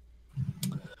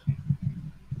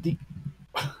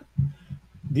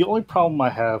 The only problem I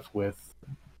have with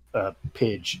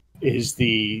Pidge is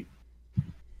the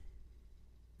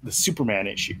Superman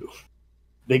issue.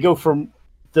 They go from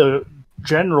the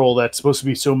general that's supposed to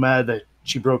be so mad that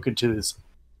she broke into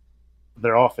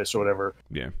their office or whatever.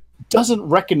 Yeah. Doesn't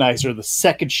recognize her the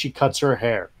second she cuts her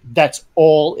hair. That's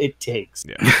all it takes.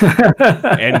 Yeah.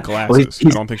 And glasses. I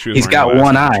don't think she was. He's got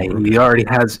one eye. He already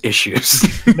has issues.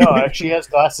 No, she has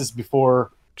glasses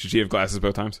before. Did she have glasses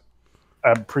both times?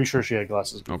 I'm pretty sure she had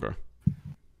glasses before. Okay.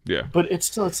 Yeah. But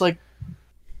it's like,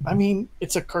 I mean,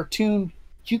 it's a cartoon.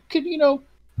 You could,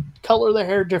 color the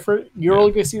hair different. You're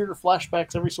only going to see her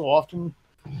flashbacks every so often.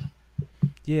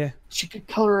 Yeah. She could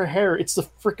color her hair. It's the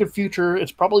freaking future.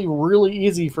 It's probably really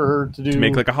easy for her to do. To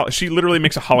make like she literally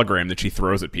makes a hologram that she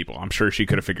throws at people. I'm sure she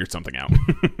could have figured something out.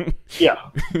 Yeah.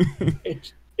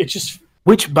 It just.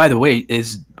 Which, by the way,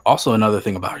 is also another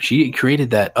thing about her. She created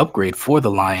that upgrade for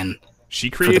the Lion. She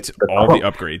creates all the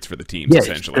upgrades for the teams,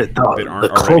 essentially, that aren't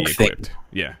already equipped. Thing.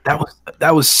 Yeah.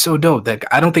 That was so dope. That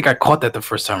I don't think I caught that the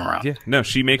first time around. Yeah. No,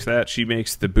 she makes that. She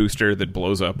makes the booster that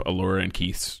blows up Allura and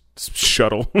Keith's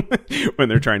shuttle when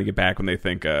they're trying to get back, when they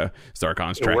think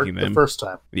Zarkon's tracking them. The first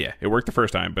time. Yeah, it worked the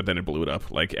first time, but then it blew it up.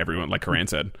 Like everyone, like Karan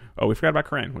said. Oh, we forgot about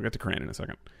Karan. We'll get to Karan in a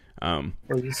second. Well,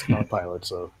 he's not a pilot,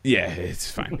 so. Yeah, it's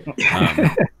fine.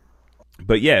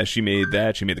 But yeah, she made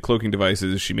that. She made the cloaking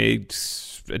devices. She made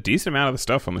a decent amount of the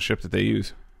stuff on the ship that they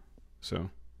use. So,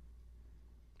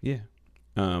 yeah.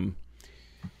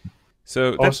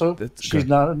 So also, she's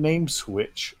not a name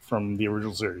switch from the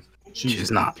original series. She's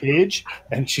not Pidge,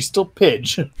 and she's still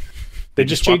Pidge. They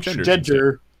just changed her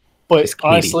gender, but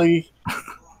honestly,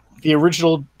 the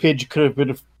original Pidge could have been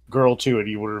a girl too, and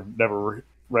you would have never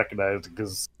recognize it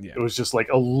because Yeah. it was just like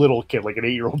a little kid, like an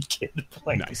 8-year-old kid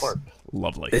playing the Nice. part.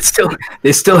 Lovely.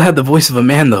 They still had the voice of a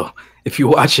man though. If you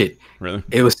watch it, Really?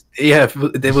 it was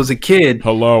there was a kid.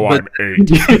 Hello, But- I'm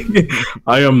 8.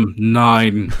 I am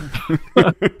 9.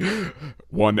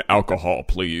 1 alcohol,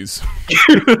 please.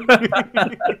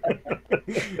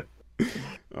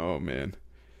 Oh man.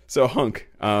 So Hunk,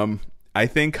 I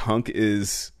think Hunk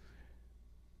is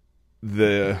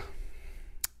the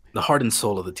The heart and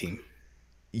soul of the team.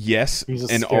 yes, He's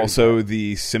a and scary also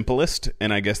the simplest,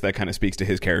 and I guess that kind of speaks to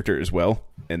his character as well,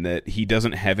 and that he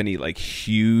doesn't have any like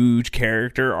huge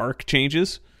character arc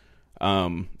changes.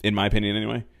 In my opinion,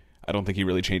 anyway, I don't think he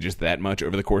really changes that much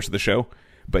over the course of the show,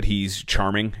 but he's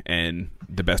charming and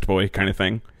the best boy kind of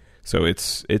thing. So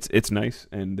it's nice,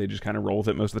 and they just kind of roll with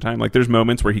it most of the time. Like there's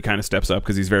moments where he kind of steps up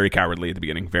because he's very cowardly at the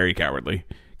beginning, very cowardly,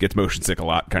 gets motion sick a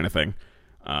lot, kind of thing.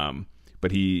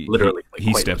 But he Literally, he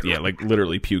like, quite steps literally. like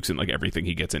literally pukes in like everything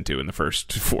he gets into in the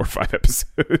first 4 or 5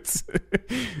 episodes.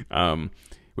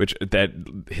 Which that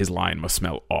his line must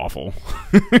smell awful.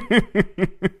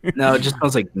 No, it just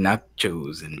smells like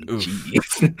nachos and Oof.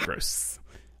 cheese. Gross.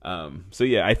 So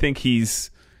yeah, I think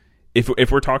he's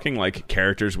if we're talking like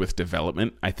characters with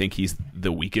development, I think he's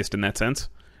the weakest in that sense.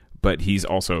 But he's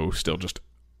also still just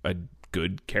a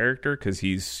good character because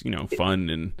he's fun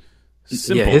and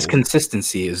simple. Yeah, his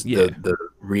consistency is Yeah. the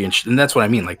and that's what I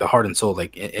mean. Like the heart and soul.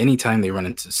 Like anytime they run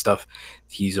into stuff,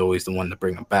 he's always the one to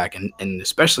bring them back, and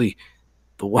especially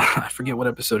the one I forget what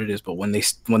episode it is, but when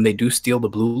they do steal the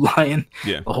blue lion,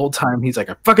 Yeah. the whole time he's like,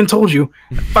 "I fucking told you,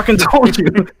 I fucking told you."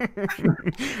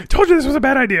 Told you this was a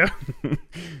bad idea.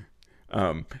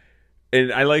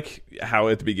 And I like how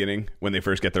at the beginning, when they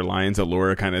first get their lions,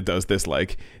 Allura kind of does this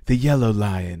like, the yellow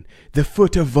lion, the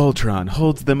foot of Voltron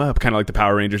holds them up, kind of like the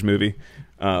Power Rangers movie.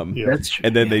 Yeah. That's true.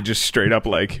 And then yeah. they just straight up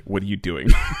like, what are you doing?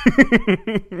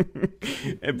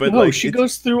 But No, like, she it's-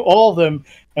 goes through all of them,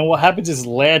 and what happens is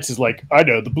Lance is like, I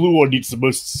know, the blue one needs the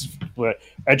most,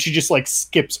 and she just like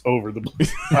skips over the blue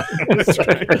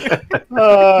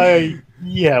one.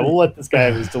 Yeah, we'll let this guy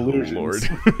have his delusions. Lord.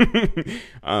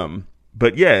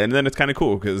 But yeah, and then it's kind of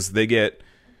cool because they get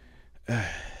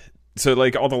so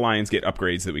like all the lions get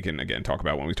upgrades that we can again talk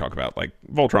about when we talk about like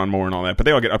Voltron more and all that, but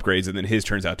they all get upgrades, and then his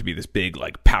turns out to be this big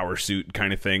like power suit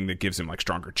kind of thing that gives him like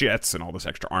stronger jets and all this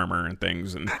extra armor and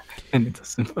things, and And it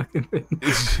doesn't fucking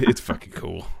it's fucking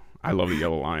cool. I love the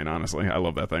yellow lion, honestly. I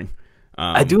love that thing.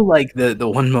 I do like the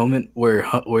one moment where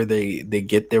they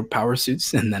get their power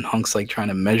suits, and then Hunk's like trying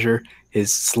to measure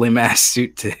his slim ass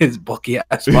suit to his bulky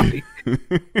ass body.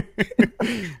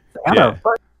 Yeah.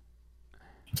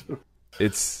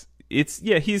 It's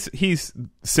yeah, he's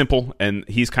simple, and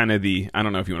he's kind of the, I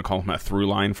don't know if you want to call him a through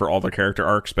line for all the character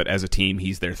arcs, but as a team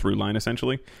he's their through line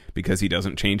essentially because he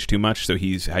doesn't change too much, so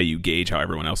he's how you gauge how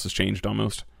everyone else has changed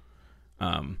almost.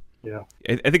 Yeah.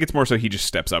 I think it's more so he just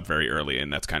steps up very early,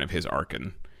 and that's kind of his arc,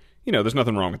 and there's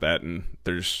nothing wrong with that, and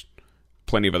there's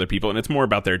plenty of other people, and it's more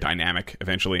about their dynamic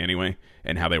eventually anyway,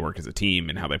 and how they work as a team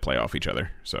and how they play off each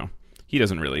other. So he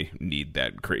doesn't really need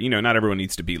that. Not everyone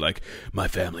needs to be like, my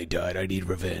family died, I need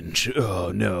revenge.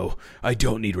 Oh no, I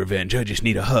don't need revenge, I just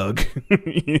need a hug.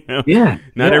 Yeah,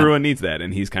 Not yeah. everyone needs that,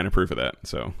 and he's kind of proof of that.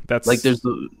 So that's Like there's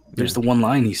the one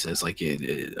line he says like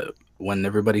when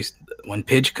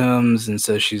Pidge comes and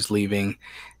says she's leaving,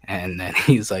 and then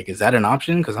he's like, is that an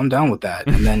option? Because I'm down with that.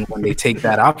 And then when they take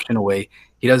that option away,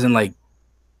 he doesn't like,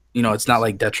 it's not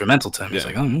like detrimental to him. He's Yeah.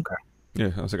 like, oh, okay.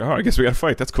 Yeah, I was like, oh, I guess we got to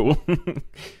fight. That's cool.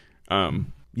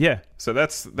 Yeah, so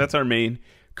that's our main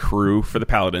crew for the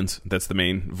Paladins. That's the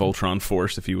main Voltron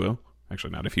force, if you will.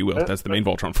 Actually, not if you will. That's the main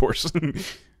Voltron force.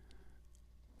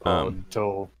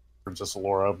 Until Princess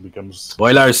Allura becomes.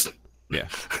 Spoilers. Yeah.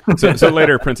 So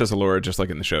later, Princess Allura, just like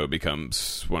in the show,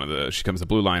 becomes she becomes the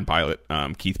Blue Line pilot.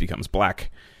 Keith becomes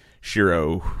black.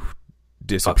 Shiro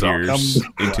disappears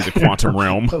into the quantum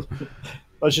realm.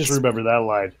 Let's just remember that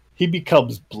line. He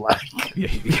becomes black. Yeah,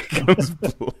 he becomes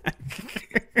black.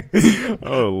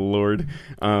 Oh Lord.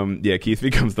 Yeah, Keith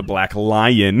becomes the Black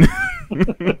Lion.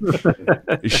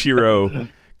 Shiro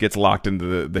gets locked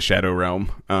into the Shadow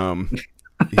Realm.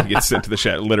 He gets sent to the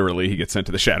shadow. Literally, he gets sent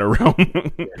to the Shadow Realm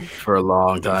For a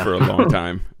long time. for a long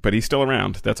time. But he's still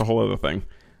around. That's a whole other thing.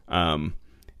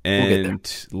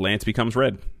 And Lance becomes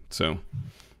red. So,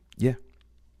 yeah,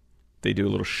 they do a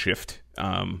little shift.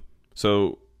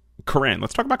 So, Karan.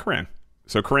 Let's talk about Karan.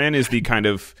 So, Karan is the kind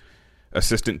of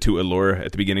assistant to Allura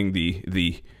at the beginning.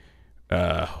 The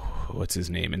what's his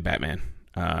name in Batman?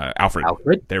 Alfred.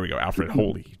 Alfred? There we go. Alfred.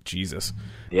 Holy Jesus.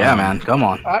 Yeah, man. Come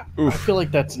on. I feel like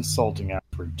that's insulting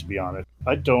Alfred, to be honest.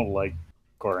 I don't like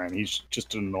Goran. He's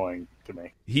just annoying to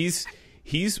me. He's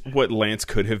he's what Lance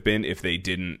could have been if they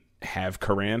didn't have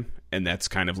Karan, and that's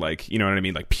kind of like, you know what I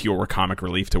mean, like pure comic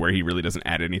relief to where he really doesn't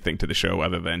add anything to the show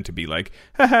other than to be like,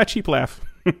 haha, cheap laugh.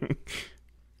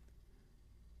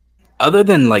 Other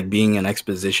than like being an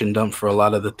exposition dump for a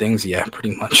lot of the things, yeah,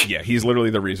 pretty much. Yeah, he's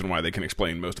literally the reason why they can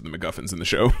explain most of the MacGuffins in the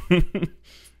show.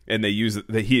 And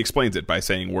he explains it by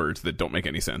saying words that don't make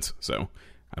any sense. So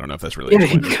I don't know if that's really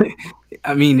explained.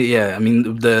 I mean,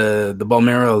 the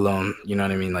Balmera alone, you know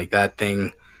what I mean? Like that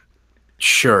thing,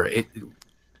 sure.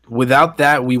 Without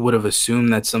that, we would have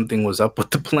assumed that something was up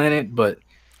with the planet, but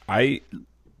I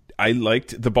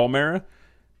liked the Balmera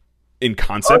in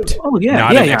concept,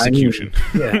 not in execution.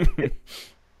 I mean,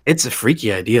 it's a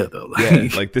freaky idea, though. Yeah,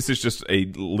 like this is just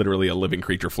literally a living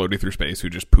creature floating through space who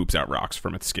just poops out rocks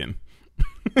from its skin.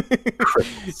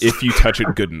 If you touch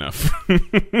it good enough.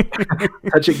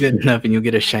 Touch it good enough and you'll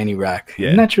get a shiny rock.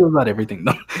 Yeah. I'm not sure about everything,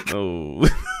 though.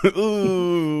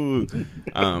 Ooh.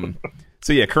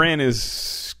 So yeah, Karan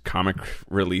is comic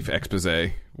relief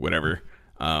expose, whatever.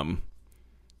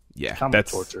 Yeah, comic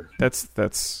torture. That's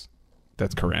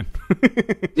Karan.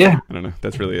 Yeah, I don't know.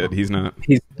 That's really it. He's not.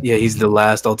 He's the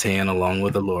last Altean along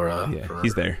with Alora. Yeah,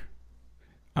 he's there.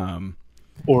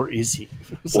 Or is he?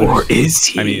 Or is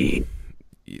he? I mean,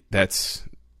 that's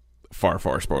far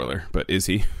spoiler, but is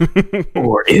he?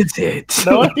 Or is it?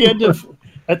 No, at the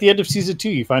end of season 2,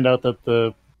 you find out that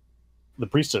the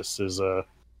priestess is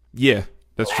yeah,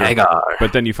 that's true. Hagar.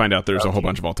 But then you find out there's a whole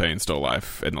bunch of Alteans still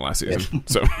alive in the last season.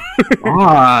 So come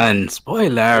on,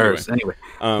 spoilers. Anyway.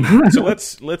 So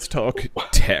let's talk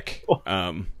tech.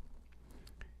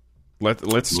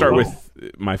 Let's start with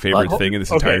my favorite thing in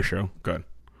this entire show. Go ahead.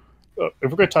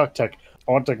 If we're going to talk tech,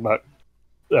 I want to talk about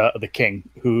the king,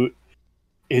 who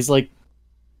is like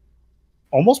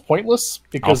almost pointless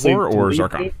because Alfor or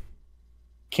Zarkon?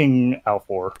 King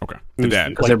Alfor. Okay, the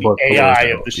dad. Like the AI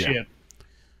of the ship.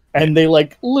 And they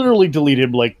like literally deleted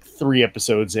him like 3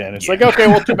 episodes in. It's like, okay,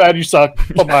 well, too bad, you suck.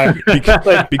 Bye bye.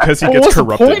 Because he gets corrupted. What's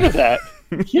the point of that?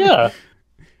 Yeah.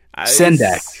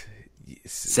 Sendak.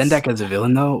 Sendak as a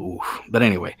villain, though. Ooh. But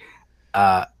anyway,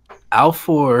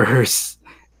 Alfor's.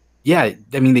 Yeah,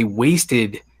 I mean, they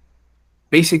wasted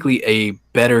basically a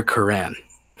better Karan.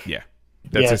 Yeah,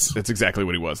 that's exactly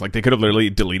what he was. Like, they could have literally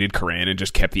deleted Karan and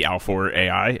just kept the Alfor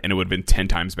AI, and it would have been 10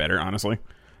 times better, honestly.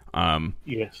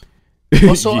 Yes.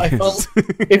 Also, I felt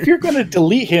if you're going to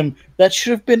delete him, that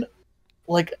should have been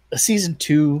like a season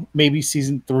 2, maybe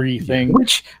season 3 thing.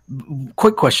 Which,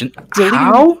 quick question: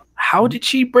 how did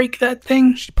she break that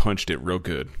thing? She punched it real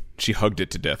good. She hugged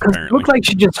it to death, apparently. It looked like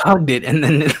she just hugged it, and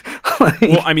then...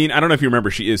 Well, I mean, I don't know if you remember,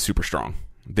 she is super strong.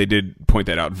 They did point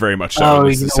that out very much so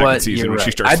in the second season when she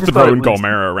starts throwing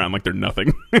Galmera around like they're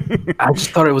nothing. I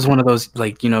just thought it was one of those,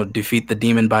 like, you know, defeat the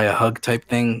demon by a hug type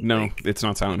thing. No, it's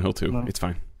not Silent Hill 2. No. It's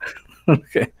fine.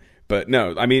 Okay. But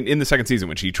no, I mean, in the second season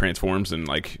when she transforms and,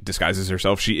 like, disguises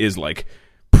herself, she is, like,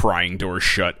 prying doors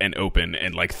shut and open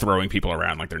and, like, throwing people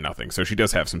around like they're nothing. So she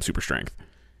does have some super strength.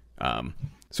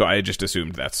 So I just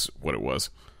assumed that's what it was.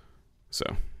 So,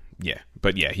 yeah.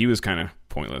 But, yeah, he was kind of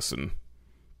pointless and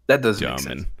that does dumb. Make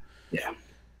sense. And,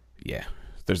 yeah.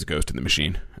 There's a ghost in the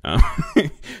machine.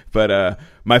 But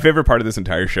my favorite part of this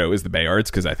entire show is the Bayards,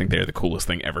 because I think they're the coolest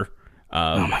thing ever.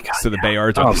 Oh, my God. So the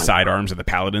Bayards are the sidearms of the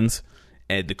Paladins.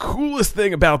 And the coolest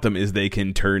thing about them is they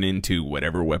can turn into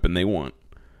whatever weapon they want.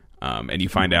 And you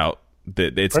find out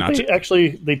that it's not...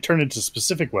 They turn into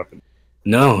specific weapons.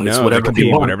 No, it's whatever it can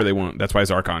be whatever they want. That's why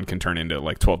Zarkon can turn into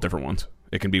like 12 different ones.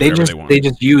 It can be whatever they want. They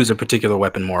just use a particular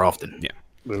weapon more often. Yeah.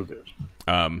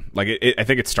 I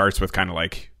think it starts with kind of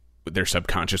like their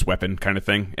subconscious weapon kind of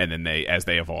thing, and then as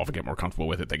they evolve and get more comfortable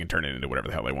with it, they can turn it into whatever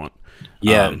the hell they want.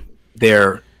 Yeah,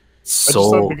 their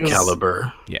soul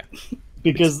caliber. Yeah.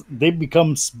 Because they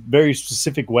become very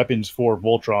specific weapons for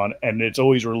Voltron, and it's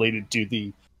always related to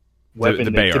the weapon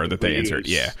the Bayard that they insert.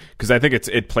 Yeah, because I think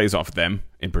it plays off them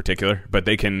in particular, but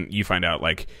you find out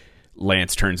like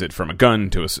Lance turns it from a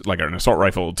gun to an assault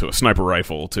rifle to a sniper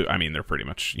rifle to, I mean, they're pretty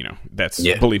much, that's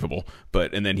believable,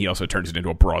 and then he also turns it into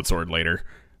a broadsword later.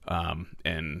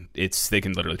 And they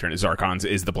can literally turn it. Zarkon's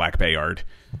is the Black Bayard.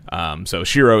 So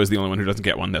Shiro is the only one who doesn't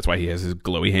get one. That's why he has his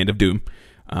glowy hand of doom.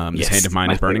 His hand of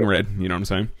mine is burning red. You know what I'm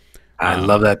saying? I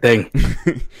love that thing.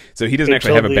 So he doesn't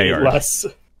actually have a Bayard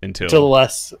until the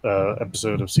last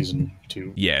episode of season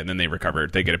 2. Yeah, and then they recover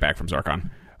it. They get it back from Zarkon.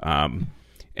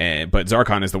 But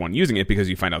Zarkon is the one using it because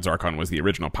you find out Zarkon was the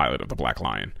original pilot of the Black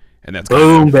Lion. And that's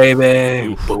boom,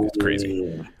 baby. Boom. It's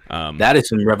crazy. That is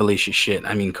some revelation shit.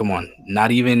 I mean, come on.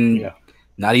 Not even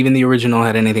the original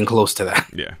had anything close to that.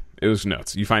 Yeah, it was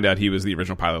nuts. You find out he was the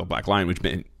original pilot of Black Lion, which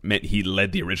meant he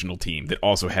led the original team that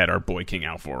also had our boy King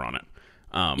Alfor on it.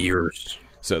 Years.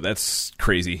 So that's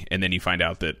crazy. And then you find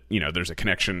out that, there's a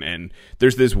connection, and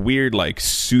there's this weird, like,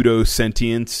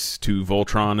 pseudo-sentience to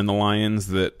Voltron and the Lions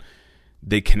that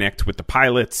they connect with the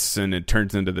pilots, and it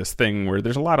turns into this thing where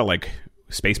there's a lot of, like,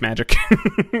 space magic.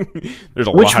 There's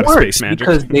a lot of space magic.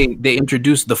 Because they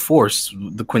introduced the Force,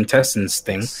 the quintessence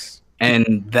thing,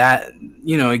 and that,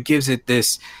 it gives it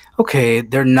this, okay,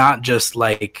 they're not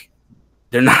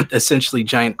essentially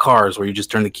giant cars where you just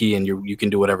turn the key and you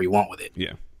can do whatever you want with it.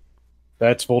 Yeah.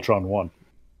 That's Voltron 1.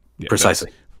 Yeah,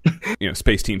 precisely.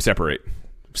 Space team separate.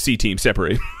 C team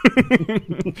separate.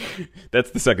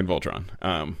 That's the second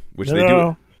Voltron, which they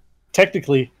do.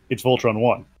 Technically, it's Voltron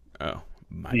 1. Oh,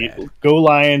 my bad. Go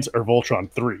Lions are Voltron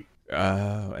 3.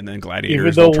 And then Gladiator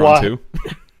is Voltron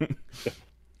 2.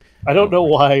 I don't know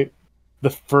why the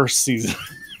first season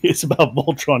is about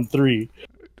Voltron 3.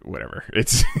 Whatever.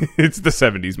 It's the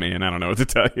 70s, man. I don't know what to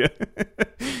tell you.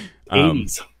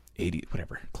 80s. 80,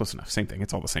 whatever. Close enough. Same thing.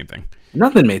 It's all the same thing.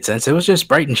 Nothing made sense. It was just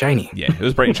bright and shiny. Yeah, it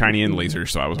was bright and shiny and lasers,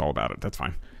 so I was all about it. That's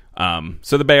fine.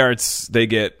 So the Bayards, they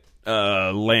get,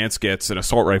 Lance gets an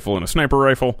assault rifle and a sniper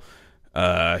rifle.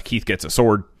 Keith gets a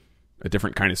sword, a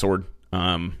different kind of sword.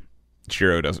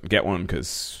 Shiro doesn't get one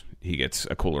because he gets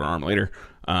a cooler arm later.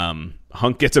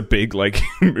 Hunk gets a big, like,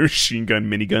 machine gun,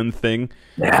 minigun thing.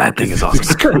 Yeah, that thing is awesome.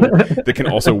 That can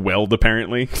also weld,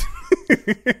 apparently.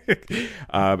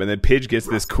 And then Pidge gets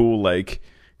this cool, like,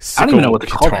 sickle I don't even know what to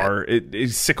guitar.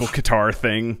 It's sickle guitar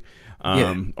thing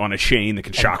on a chain that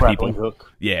can shock people.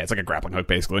 Hook. Yeah, it's like a grappling hook,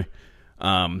 basically.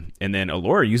 And then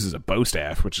Allura uses a bow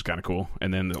staff, which is kind of cool.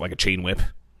 And then, like, a chain whip.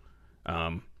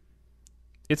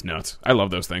 It's nuts. I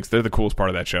love those things. They're the coolest part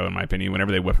of that show, in my opinion.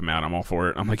 Whenever they whip them out, I'm all for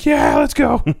it. I'm like, yeah, let's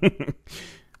go.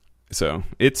 So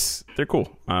they're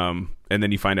cool. And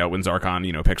then you find out when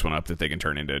Zarkon, picks one up that they can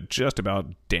turn into just about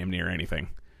damn near anything.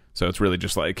 So it's really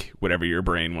just like whatever your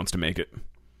brain wants to make it.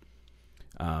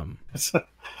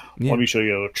 Let me show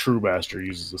you how a true master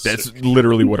uses a That's stick.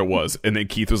 literally what it was. And then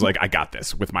Keith was like, I got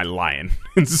this with my lion.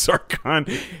 And Zarkon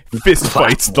fist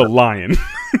fights the lion.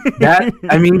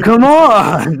 Come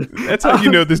on. That's how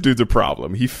you know this dude's a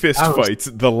problem. He fist fights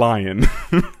the lion.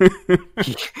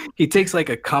 He takes like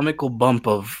a comical bump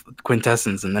of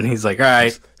quintessence, and then he's like, all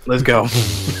right, let's go.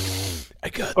 I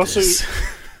got Also, this.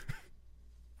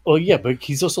 Well, yeah, but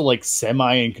he's also like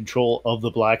semi in control of the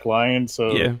Black Lion,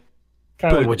 so Yeah.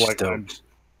 kind of like Which the Black still- Lion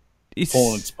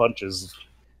pulling its punches.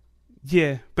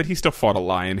 Yeah, but he still fought a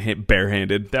lion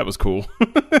barehanded. That was cool.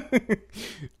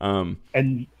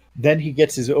 And then he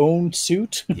gets his own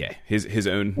suit, Yeah, his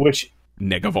own which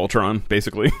Nega Voltron,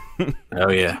 basically. Oh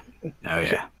yeah.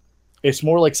 it's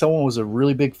more like someone was a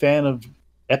really big fan of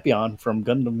Epion from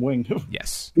Gundam Wing.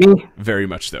 Yes, Me? very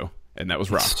much so. And that was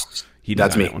Rob. He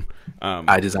That's designed me. that one.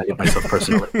 I designed it myself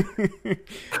personally.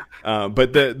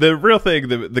 But the real thing,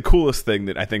 the coolest thing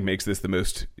that I think makes this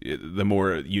the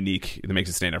more unique, that makes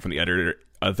it stand out from the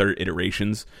other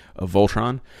iterations of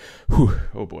Voltron. Whew,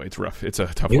 oh boy, it's rough. It's a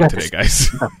tough one today, guys.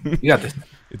 You got this.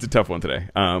 It's a tough one today.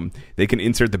 They can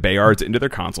insert the Bayards into their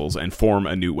consoles and form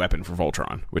a new weapon for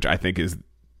Voltron, which I think is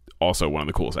also one of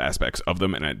the coolest aspects of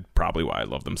them, and probably why I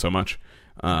love them so much.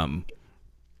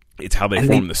 It's how they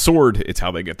form the sword. It's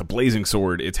how they get the blazing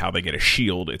sword. It's how they get a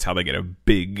shield. It's how they get a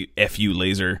big FU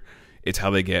laser. It's how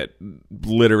they get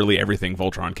literally everything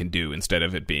Voltron can do, instead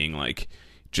of it being like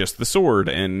just the sword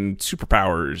and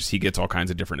superpowers. He gets all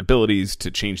kinds of different abilities to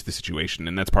change the situation,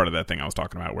 and that's part of that thing I was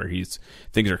talking about, where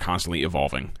things are constantly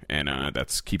evolving, and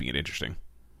that's keeping it interesting.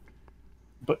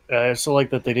 But I also like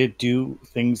that they did do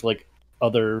things like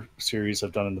other series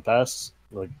have done in the past.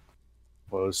 Like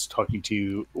I was talking to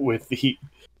you with the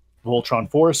Voltron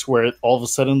Force, where all of a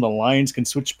sudden the lions can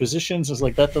switch positions. It's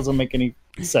like, that doesn't make any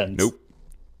sense. Nope.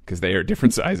 Because they are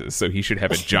different sizes, so he should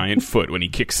have a giant foot when he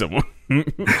kicks someone.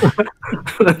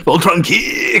 Voltron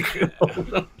kick.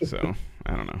 So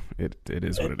I don't know. It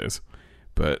is what it is.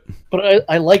 But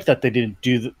I like that they didn't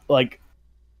do like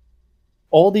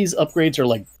all these upgrades are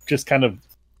like just kind of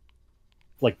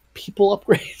like people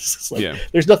upgrades. It's like, yeah,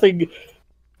 there's nothing.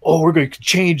 Oh, we're going to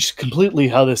change completely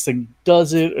how this thing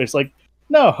does it. It's like,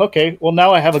 no, okay. Well,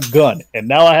 now I have a gun, and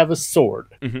now I have a sword.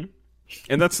 mm-hmm.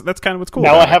 And that's kind of what's cool.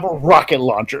 Now I have a rocket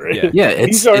launcher. Yeah.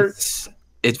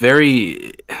 It's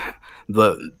very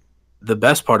the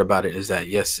best part about it is that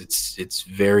yes, it's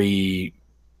very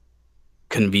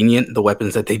convenient, the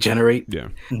weapons that they generate. Yeah.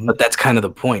 Mhm. But that's kind of the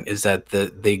point, is that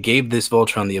they gave this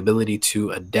Voltron the ability to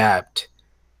adapt,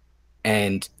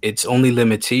 and its only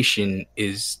limitation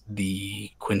is the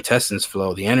quintessence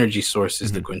flow. The energy source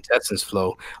is the quintessence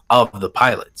flow of the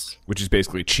pilots, Which is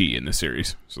basically chi in this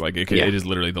series. So like it Yeah. is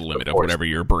literally the limit of course. whatever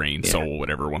your brain, Yeah. soul,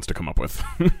 whatever wants to come up with.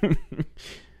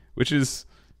 which is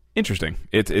interesting.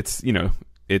 It's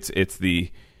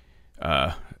the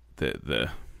oh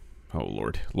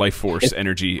Lord, life force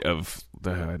energy of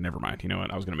the. Never mind. You know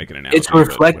what? I was going to make an analogy. It's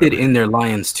reflected in their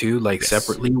lions too, like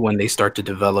separately when they start to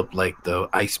develop like the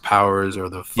ice powers or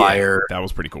the fire. Yeah, that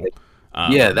was pretty cool.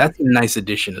 Yeah, that's a nice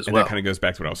addition as well. And that kind of goes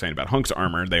back to what I was saying about Hunk's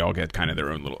armor. They all get kind of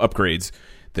their own little upgrades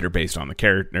that are based on the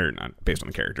character, not based on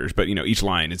the characters, but each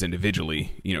line is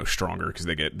individually stronger because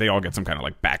they all get some kind of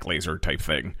like back laser type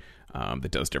thing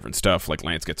that does different stuff. Like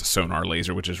Lance gets a sonar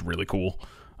laser, which is really cool.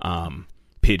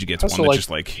 Pidge gets one that just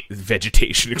like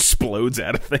vegetation explodes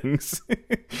out of things,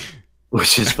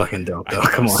 which is fucking dope. Though,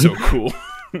 come on, so cool.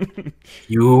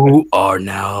 You are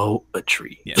now a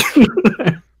tree. Yeah.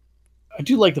 I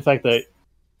do like the fact that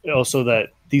also that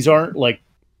these aren't like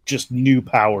just new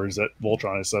powers that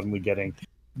Voltron is suddenly getting.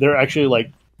 They're actually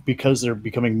like, because they're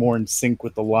becoming more in sync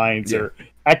with the lines, they're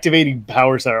activating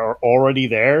powers that are already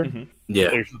there. Mm-hmm.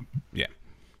 Yeah.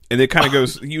 And it kind of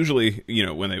goes, usually,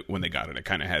 when they got it, it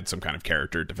kind of had some kind of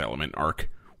character development arc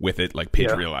with it. Like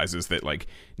Pidge realizes that like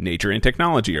nature and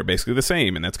technology are basically the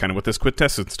same, and that's kind of what this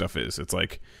quintessence stuff is. It's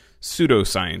like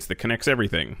pseudoscience that connects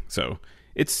everything. So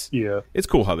it's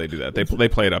cool how they do that. They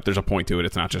play it up. There's a point to it.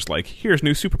 It's not just like, here's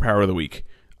new superpower of the week,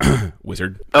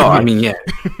 wizard. Oh, I mean, yeah.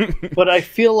 But I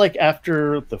feel like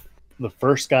after the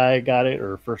first guy got it,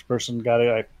 or first person got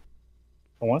it,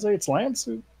 I want to say it's Lance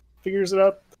who figures it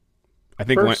out. I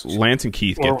think Lance and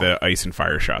Keith get the ice and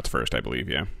fire shots first, I believe,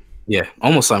 yeah. Yeah,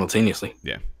 almost simultaneously.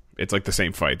 Yeah. It's like the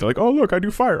same fight. They're like, oh, look, I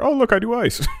do fire. Oh, look, I do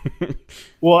ice.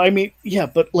 Well, I mean, yeah,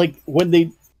 but like when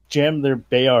they jam their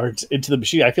Bayards into the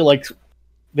machine, I feel like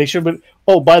they should have been,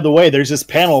 oh, by the way, there's this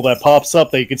panel that pops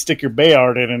up that you can stick your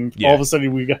Bayard in, and all of a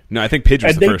sudden we got... No, I think Pidge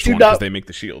was the first one because they make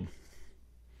the shield.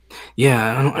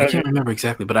 Yeah, I can't remember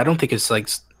exactly, but I don't think it's like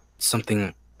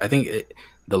something... I think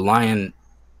the lion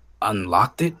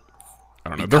unlocked it. I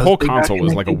don't know. Their whole console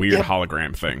was like a weird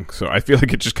hologram thing, so I feel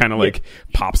like it just kind of like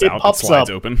pops out and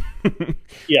slides open.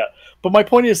 Yeah, but my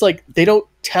point is like they don't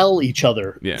tell each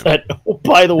other that. Oh,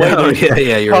 by the way,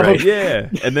 you're right. Yeah,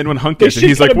 and then when Hunk gets it,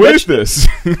 he's like, "What is this?"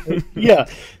 Yeah,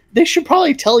 they should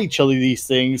probably tell each other these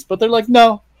things, but they're like,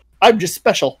 "No, I'm just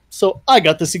special, so I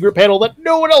got the secret panel that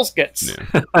no one else gets."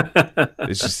 Yeah.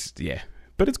 It's just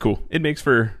but it's cool. It makes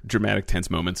for dramatic, tense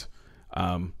moments.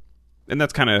 And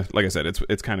that's kind of, like I said,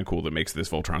 it's kind of cool that makes this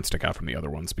Voltron stick out from the other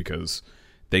ones because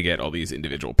they get all these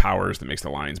individual powers that makes the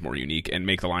lines more unique and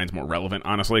make the lines more relevant,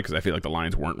 honestly, because I feel like the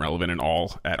lines weren't relevant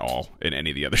at all in any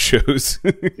of the other shows.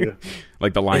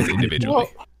 Like the lines individually.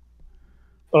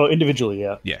 Individually,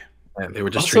 yeah. Yeah. They were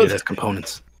just treated as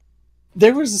components.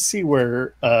 There was a scene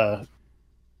where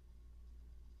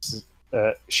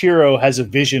Shiro has a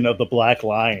vision of the Black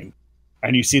Lion,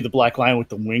 and you see the Black Lion with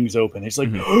the wings open. It's like,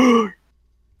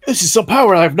 this is some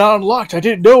power I've not unlocked. I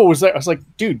didn't know it was there. I was like,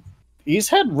 dude, he's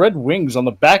had red wings on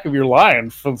the back of your lion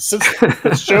since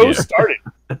the show started.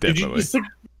 Definitely.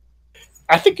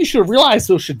 I think you should have realized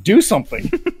those should do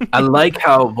something. I like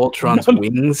how Voltron's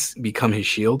wings become his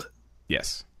shield.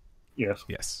 Yes.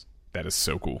 Yes. That is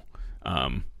so cool.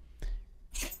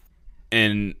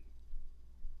 And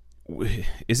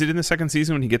is it in the second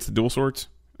season when he gets the dual swords?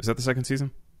 Is that the second season?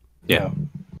 Yeah.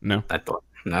 No? I thought.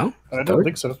 No? I don't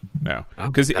think so. No.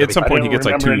 Because at some point he gets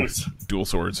like 2 dual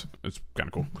swords. It's kind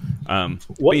of cool.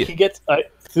 What he gets,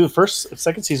 through the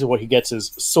second season, what he gets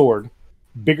is sword,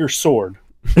 bigger sword,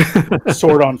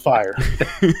 sword on fire.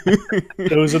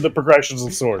 Those are the progressions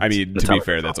of swords. I mean, to be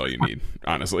fair, that's all you need,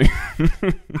 honestly.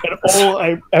 And all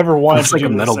I ever wanted to do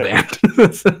like a metal band.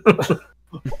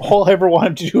 All I ever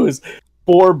wanted to do is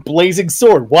blazing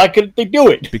sword. Why couldn't they do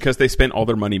it? Because they spent all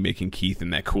their money making Keith in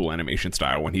that cool animation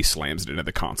style when he slams it into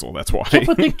the console. That's why. Yeah,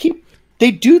 but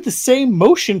they do the same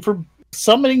motion for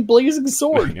summoning blazing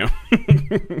sword. You know?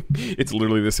 It's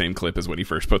literally the same clip as when he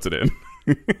first puts it in.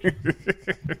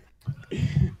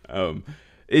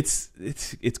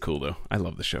 It's cool though. I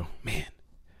love the show, man.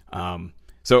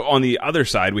 So on the other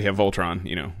side we have Voltron,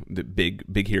 the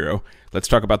big hero. Let's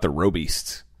talk about the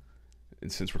Robeasts.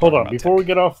 Since we're Hold on, before we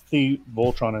get off the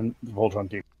Voltron and the Voltron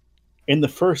team, in the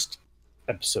first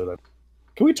episode,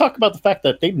 can we talk about the fact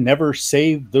that they never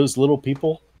saved those little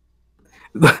people?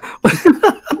 That's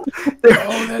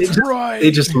right.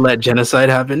 They just let genocide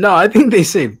happen. No, I think they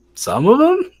saved some of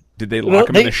them. Did they lock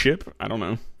them in a ship? I don't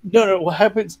know. No. What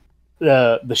happens?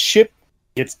 The ship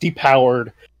gets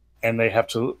depowered, and they have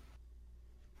to.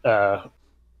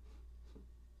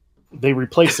 They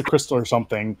replace the crystal or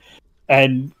something,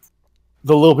 and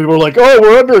the little people are like, "Oh,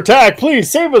 we're under attack! Please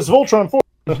save us, Voltron 4!"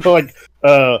 They're like,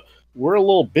 we're a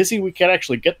little busy. We can't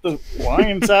actually get the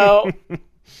lions out."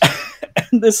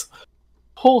 And this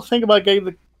whole thing about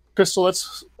getting Crystal,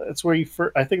 that's where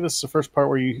I think this is the first part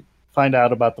where you find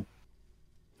out about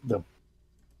the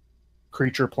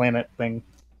creature planet thing.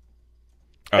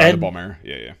 The Balmera.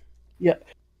 Yeah. Yeah.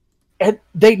 And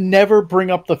they never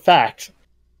bring up the fact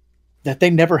that they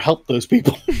never helped those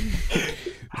people.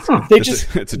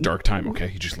 It's a dark time, okay?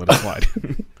 You just let it slide.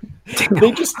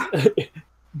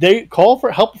 They call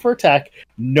for help for attack.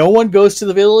 No one goes to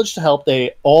the village to help.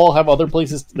 They all have other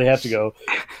places they have to go.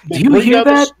 Do you hear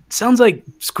that? Sounds like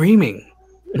screaming.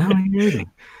 No, I'm hearing.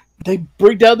 They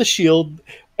bring down the shield,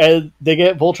 and they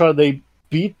get Voltron. They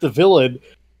beat the villain,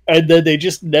 and then they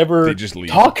just never leave.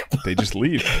 Talk. They just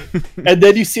leave. And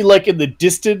then you see, like, in the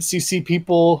distance, you see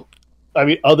people,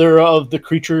 other of the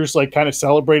creatures, like, kind of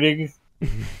celebrating.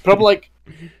 But I'm like,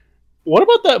 what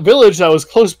about that village that was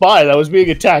close by that was being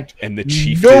attacked? And the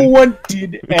chieftain? No one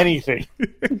did anything.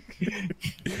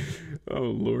 Oh,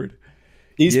 Lord.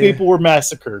 These people were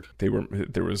massacred.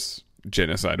 There was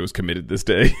genocide was committed this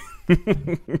day.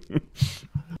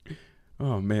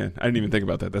 Oh, man. I didn't even think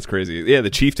about that. That's crazy. Yeah, the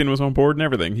chieftain was on board and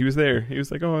everything. He was there. He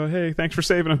was like, oh, hey, thanks for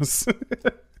saving us.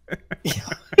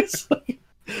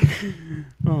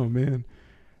 Oh, man.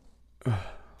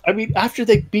 After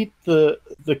they beat the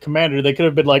commander, they could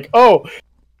have been like, oh,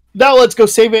 now let's go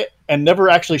save it, and never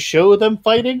actually show them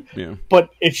fighting. Yeah.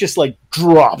 But it's just, like,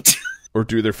 dropped. Or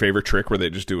do their favorite trick where they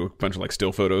just do a bunch of, like,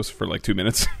 still photos for, like, 2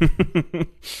 minutes.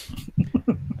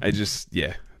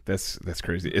 That's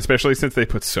crazy. Especially since they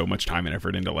put so much time and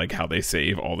effort into, like, how they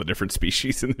save all the different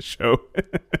species in the show.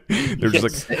 They're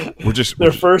just like,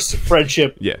 their first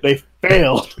friendship, they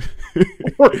failed.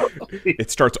 It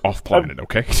starts off planet,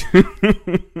 okay?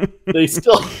 They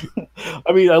still,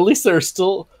 at least there are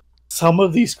still some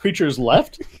of these creatures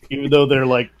left, even though they're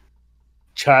like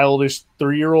childish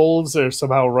 3-year-olds. They're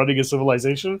somehow running a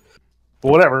civilization.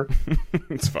 But whatever.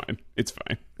 It's fine.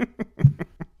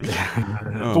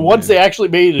 The ones they actually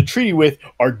made a treaty with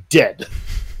are dead.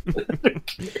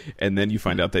 And then you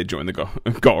find out they joined the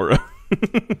Galra.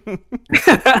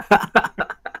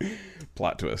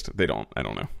 Plot twist. They don't. I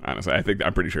don't know. Honestly,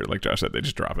 I'm pretty sure, like Josh said, they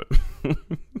just drop it.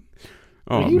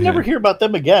 You never hear about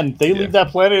them again. They leave that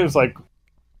planet and it's like,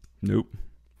 nope.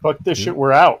 Fuck this shit,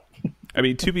 we're out.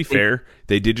 To be fair,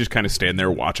 they did just kind of stand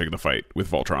there watching the fight with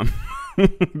Voltron.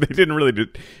 They didn't really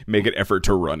make an effort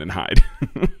to run and hide.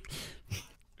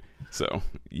 So,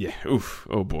 yeah. Oof.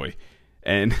 Oh, boy.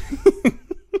 And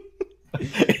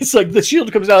it's like the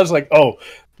shield comes out, it's like, oh,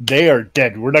 they are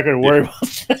dead. We're not going to worry about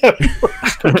them.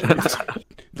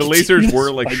 The lasers were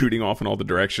like shooting off in all the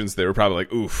directions. They were probably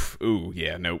like, oof, ooh,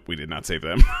 yeah, nope, we did not save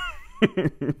them.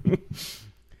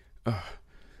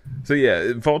 So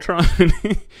yeah,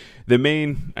 Voltron, the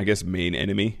main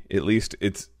enemy, at least,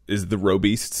 is the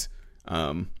Robeasts.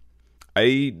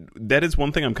 That is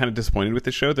one thing I'm kind of disappointed with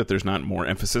the show, that there's not more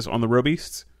emphasis on the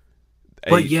Robeasts.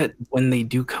 But yet, when they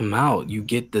do come out, you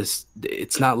get this.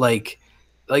 It's not like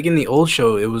in the old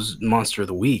show, it was Monster of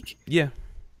the Week. Yeah,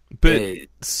 but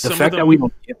the fact that we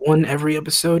don't get one every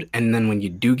episode, and then when you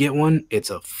do get one, it's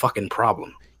a fucking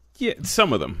problem. Yeah,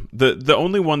 some of them. The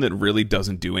only one that really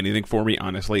doesn't do anything for me,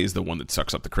 honestly, is the one that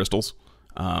sucks up the crystals.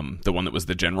 The one that was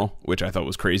the general, which I thought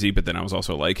was crazy, but then I was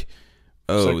also like,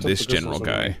 oh, this general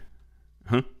guy.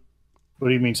 Huh? What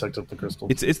do you mean sucked up the crystal?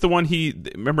 It's the one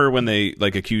remember when they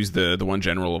like accused the one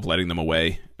general of letting them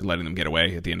get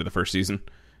away at the end of the first season,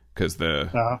 because the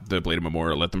Blade of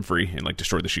Memorial let them free and like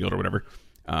destroyed the shield or whatever.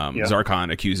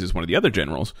 Zarkon accuses one of the other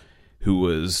generals who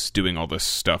was doing all this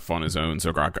stuff on his own.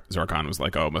 So Zarkon was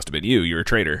like, oh, it must have been you're a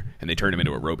traitor, and they turned him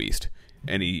into a Robeast.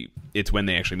 And it's when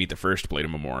they actually meet the first Blade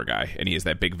of Memorial guy, and he has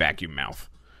that big vacuum mouth,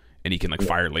 and he can like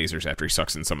fire lasers after he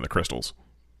sucks in some of the crystals.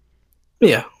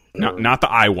 Yeah. Not the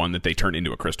eye one that they turn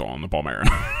into a crystal on the Balmera.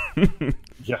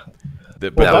 Yeah.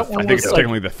 I think it's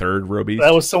technically the third Robeast.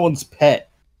 That was someone's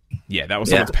pet. Yeah, that was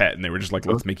someone's pet, and they were just like,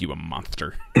 let's make you a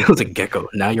monster. It was a gecko.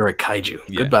 Now you're a kaiju.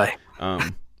 Yeah. Goodbye.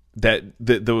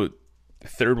 The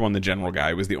third one, the general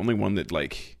guy, was the only one that,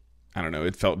 like, I don't know,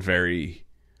 it felt very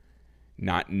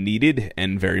not needed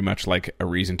and very much like a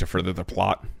reason to further the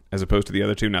plot, as opposed to the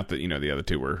other two. Not that, the other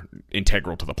two were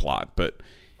integral to the plot, but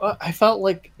I felt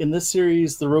like in this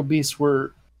series, the Robeasts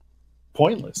were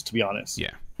pointless, to be honest.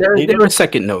 Yeah. They were a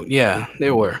second note. Yeah,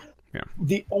 they were. Yeah.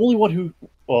 The only one who,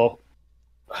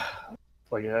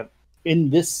 in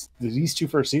these two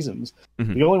first seasons,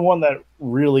 the only one that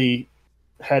really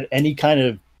had any kind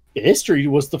of history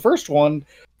was the first one,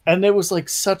 and it was like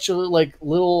such a like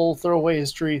little throwaway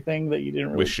history thing that you didn't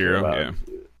really with Shiro.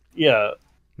 Yeah.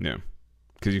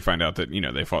 Because you find out that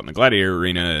they fought in the gladiator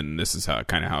arena, and this is how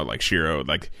like Shiro,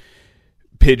 like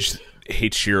Pidge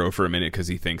hates Shiro for a minute because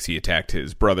he thinks he attacked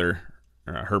his brother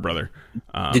her brother.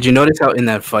 Did you notice how in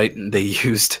that fight they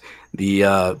used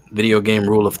the video game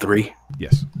rule of 3?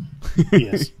 Yes.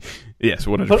 Yes. Yes,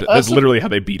 100%. That's literally how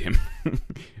they beat him.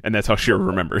 And that's how Shira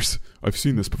remembers. I've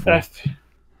seen this before.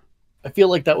 I feel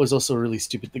like that was also a really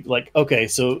stupid thing. Like, okay,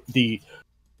 so the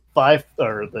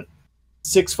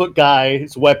 6-foot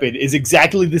guy's weapon is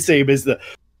exactly the same as the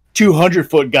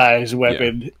 200-foot guy's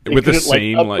weapon. Yeah. With the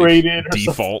same something.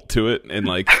 default to it, and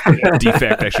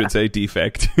defect, I should say,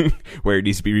 defect, where it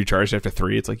needs to be recharged after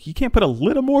 3. It's like, you can't put a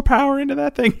little more power into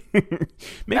that thing.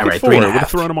 Make it 4. Would have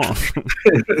thrown them off.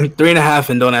 3.5,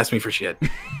 and don't ask me for shit.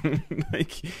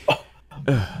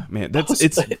 Man,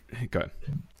 go ahead.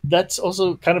 That's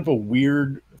also kind of a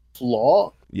weird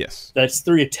flaw. Yes. That's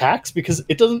 3 attacks because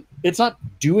it's not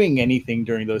doing anything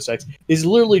during those attacks. It's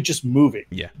literally just moving.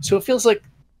 Yeah. So it feels like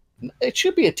it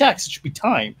should be attacks. It should be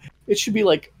time. It should be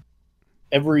like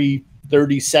every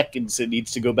 30 seconds it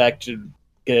needs to go back to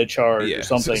get a charge or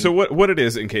something. So what it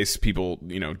is, in case people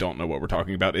don't know what we're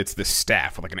talking about, it's this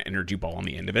staff with like an energy ball on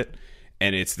the end of it,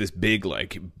 and it's this big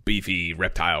beefy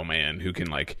reptile man who can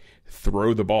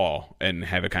throw the ball and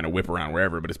have it kind of whip around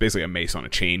wherever. But it's basically a mace on a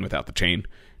chain without the chain.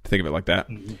 Think of it like that.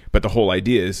 Mm-hmm. But the whole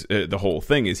idea is, the whole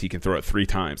thing is, he can throw it 3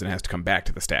 times and it has to come back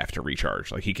to the staff to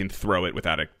recharge. Like, he can throw it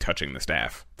without it touching the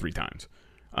staff 3 times.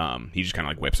 He just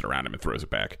kind of whips it around him and throws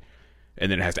it back.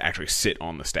 And then it has to actually sit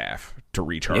on the staff to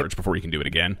recharge before he can do it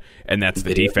again. And that's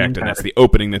the defect, and that's the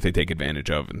opening that they take advantage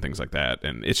of and things like that.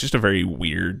 And it's just a very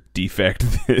weird defect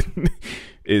that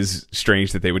is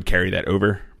strange that they would carry that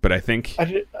over. But I think...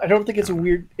 I don't think it's a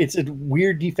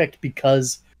weird defect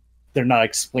because they're not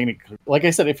explaining. Like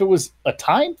I said, if it was a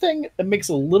time thing, it makes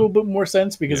a little bit more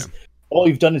sense because all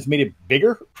you've done is made it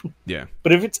bigger. Yeah.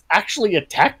 But if it's actually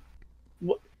attack,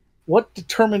 what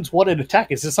determines what an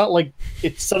attack is? It's not like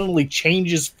it suddenly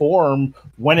changes form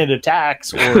when it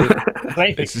attacks or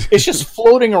anything. It's just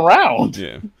floating around.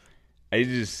 Yeah.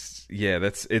 It's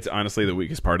honestly the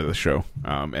weakest part of the show.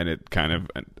 And it kind of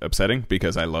upsetting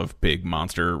because I love big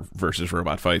monster versus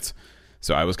robot fights.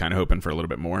 So I was kind of hoping for a little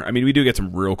bit more. I mean, we do get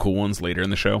some real cool ones later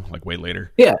in the show, way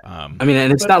later. Yeah. And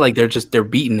it's not like they're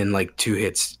beaten in 2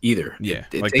 hits either. Yeah.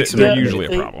 They're usually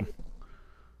a problem.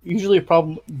 Usually a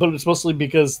problem, but it's mostly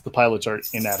because the pilots are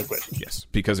inadequate. Yes,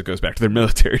 because it goes back to their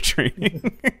military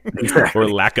training. Or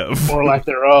lack of. Or lack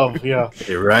thereof, yeah.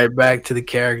 They're right back to the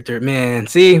character. Man,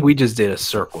 see, we just did a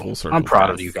circle. Full circle. I'm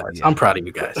proud of you guys. Yeah. I'm proud of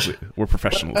you guys. We're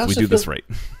professionals. We do this right.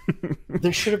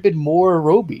 There should have been more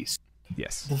Robies.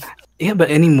 Yes. Yeah, but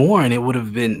any more, and it would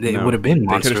have been. Would have been.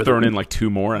 They could have thrown in 2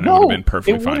 more, and I would have been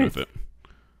perfectly fine with it.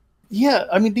 Yeah,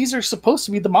 I mean, these are supposed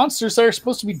to be the monsters that are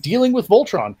supposed to be dealing with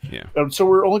Voltron. Yeah. So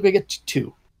we're only going to get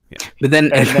 2. Yeah. But then,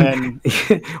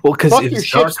 well, because fuck your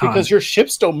ships, because your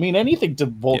ships don't mean anything to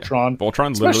Voltron. Yeah.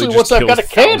 Voltron literally just kills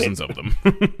thousands of them.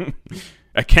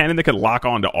 A cannon that could lock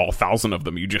on to all 1,000 of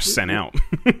them you just sent out.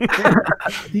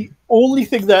 The only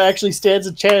thing that actually stands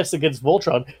a chance against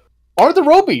Voltron are the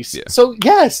Robies. Yeah. So,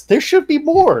 yes, there should be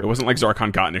more. It wasn't like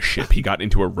Zarkon got in a ship. He got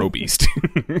into a Robeast.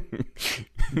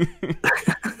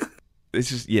 It's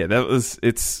just,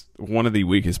 it's one of the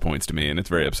weakest points to me, and it's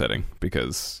very upsetting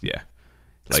because,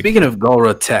 Speaking of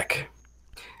Galra tech,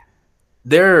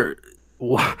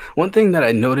 one thing that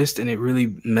I noticed and it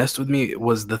really messed with me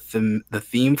was the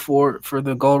theme for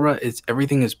the Galra is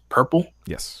everything is purple.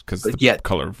 Yes, because the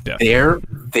color of death.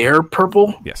 They're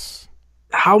purple. Yes.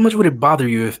 How much would it bother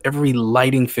you if every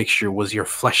lighting fixture was your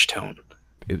flesh tone?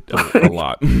 A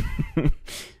lot.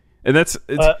 And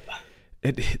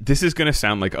this is going to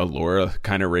sound like Allura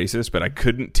kind of racist, but I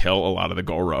couldn't tell a lot of the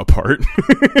Galra apart.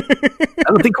 I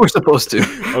don't think we're supposed to.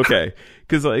 Okay,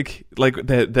 because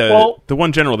the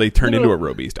one general they turned into a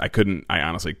Robeast. I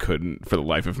honestly couldn't for the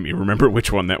life of me remember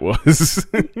which one that was.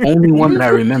 Only one that I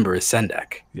remember is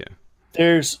Sendak. Yeah.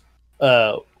 There's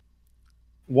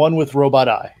one with robot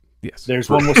eye. Yes. There's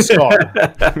one with Scar.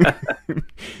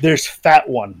 There's Fat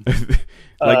One.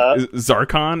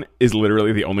 Zarkon is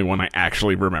literally the only one I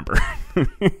actually remember. And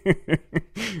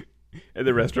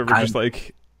the rest of them are just you?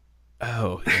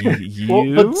 Well,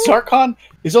 but Zarkon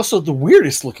is also the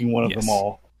weirdest looking one of them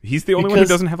all. He's the only one who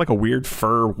doesn't have a weird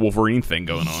fur Wolverine thing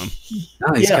going on.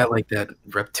 No, he's got that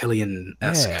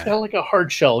reptilian-esque. He's got a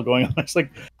hard shell going on. It's like,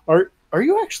 are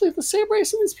you actually the same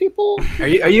race as these people? Are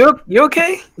you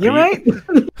okay? You right?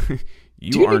 Do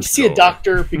you need to see a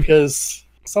doctor because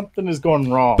something is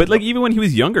going wrong? But even when he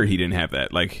was younger, he didn't have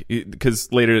that. Because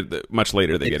much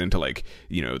later, they get into the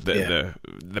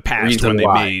past when they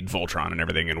made Voltron and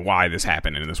everything, and why this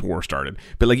happened and this war started.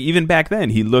 But even back then,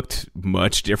 he looked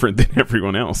much different than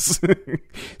everyone else.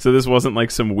 So this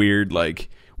wasn't some weird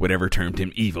whatever turned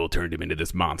him evil turned him into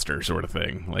this monster sort of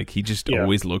thing. Like, he just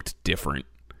always looked different.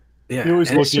 Yeah, he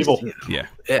always looked evil. Yeah.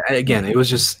 Again, it was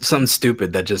just something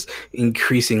stupid that just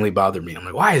increasingly bothered me. I'm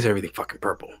like, why is everything fucking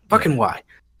purple? Fucking why?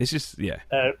 It's just,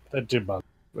 that did bother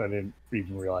me. I didn't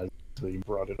even realize until you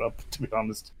brought it up, to be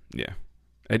honest. Yeah.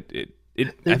 I think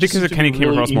because it kind of came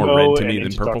across more red to me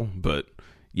than purple, but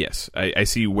yes, I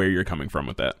see where you're coming from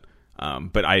with that.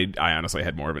 But I honestly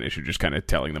had more of an issue just kind of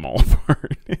telling them all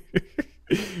apart.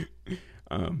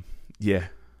 Yeah.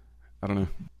 I don't know.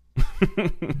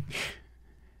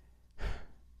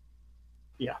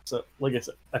 Yeah, so like I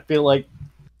said, I feel like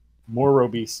more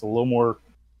Robeast, a little more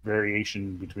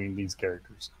variation between these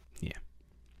characters. Yeah.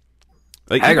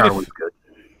 Like, Hagar was good.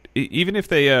 Even if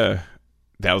they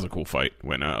that was a cool fight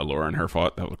when Allura and her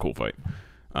fought. That was a cool fight.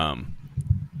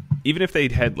 Even if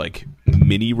they'd had like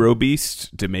mini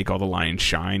Robeast to make all the lions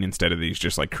shine instead of these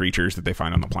just like creatures that they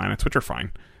find on the planets, which are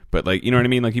fine. But like, you know what I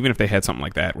mean? Like, even if they had something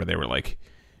like that where they were like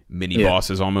mini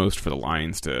bosses almost for the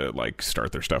lions to like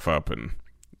start their stuff up and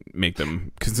make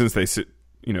them, because since they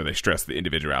stress the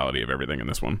individuality of everything in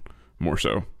this one more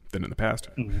so than in the past.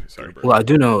 Sorry, Bert. Well, I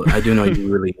do know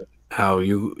you really how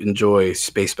you enjoy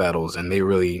space battles, and they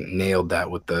really nailed that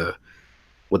with the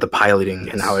piloting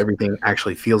and how everything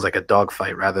actually feels like a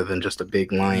dogfight rather than just a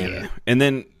big lion. Yeah. And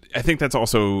then I think that's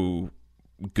also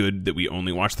good that we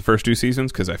only watch the first 2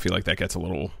 seasons, because I feel like that gets a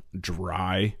little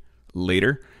dry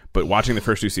later. But watching the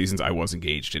first 2 seasons, I was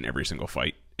engaged in every single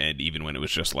fight. And even when it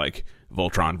was just like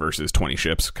Voltron versus 20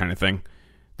 ships kind of thing,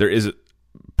 there is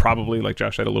probably, like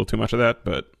Josh said, a little too much of that.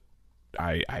 But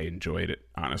I enjoyed it,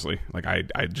 honestly. Like, I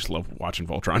just love watching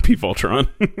Voltron be Voltron.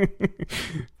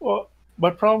 Well,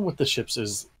 my problem with the ships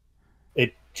is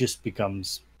it just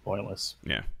becomes pointless.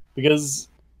 Yeah. Because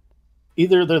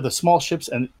either they're the small ships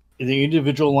and the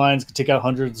individual lines can take out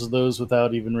hundreds of those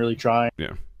without even really trying.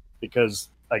 Yeah. Because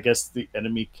I guess the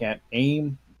enemy can't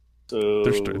aim. So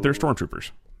They're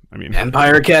stormtroopers. I mean,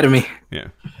 Empire Academy. Yeah.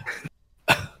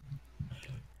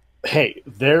 Hey,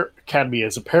 their academy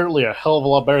is apparently a hell of a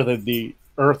lot better than the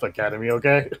Earth Academy,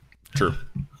 okay? True.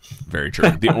 Very true.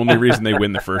 The only reason they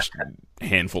win the first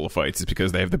handful of fights is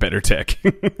because they have the better tech.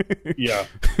 Yeah.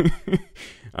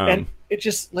 And it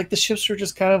just, like, the ships are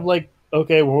just kind of like,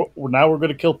 okay, now we're going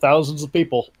to kill thousands of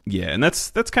people. Yeah, and that's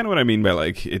kind of what I mean by,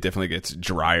 like, it definitely gets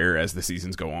drier as the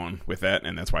seasons go on with that,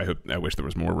 and that's why I wish there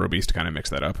was more Robeast to kind of mix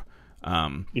that up.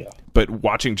 Yeah. But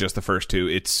watching just the first 2,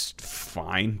 it's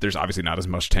fine. There's obviously not as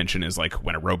much tension as like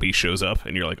when a Robeast shows up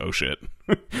and you're like, oh shit,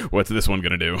 what's this one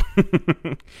gonna do?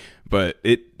 But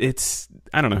it's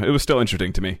I don't know. It was still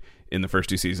interesting to me in the first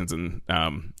 2 seasons, and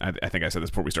I think I said this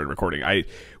before we started recording.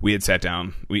 We had sat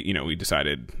down. We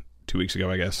decided 2 weeks ago,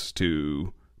 I guess,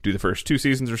 to do the first 2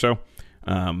 seasons or so.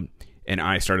 And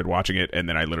I started watching it, and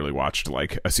then I literally watched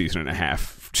like a season and a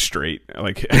half straight.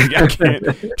 Like, I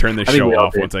can't turn this show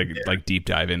off once I like deep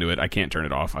dive into it. I can't turn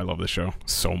it off. I love this show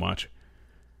so much.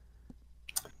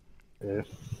 It's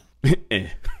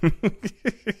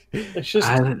just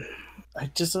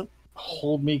it doesn't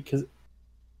hold me, because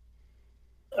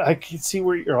I can see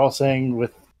what you're all saying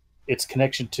with its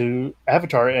connection to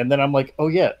Avatar, and then I'm like, oh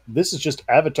yeah, this is just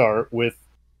Avatar with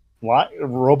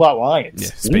robot lions.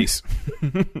 Yeah, space.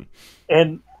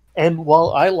 And while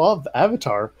I love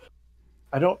Avatar,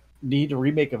 I don't need a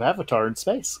remake of Avatar in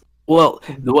space. Well,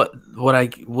 what I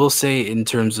will say in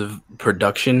terms of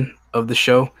production of the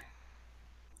show,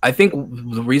 I think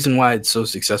the reason why it's so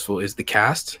successful is the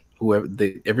cast,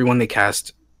 everyone they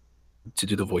cast to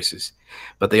do the voices,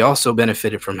 but they also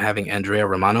benefited from having Andrea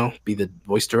Romano be the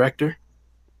voice director.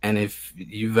 And if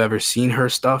you've ever seen her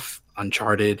stuff,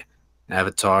 Uncharted,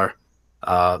 Avatar,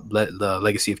 the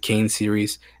Legacy of Kain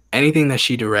series, anything that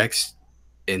she directs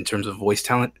in terms of voice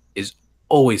talent is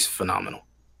always phenomenal.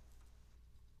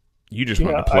 You just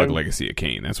wanted to plug Legacy of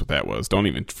Kain. That's what that was. Don't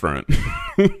even front.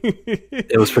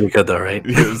 It was pretty good though, right?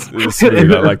 It was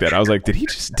smooth. I like that. I was like, did he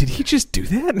just do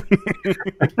that?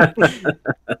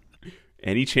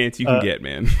 Any chance you can get,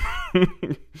 man.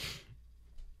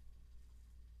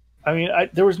 I mean,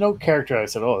 there was no character I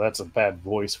said, oh, that's a bad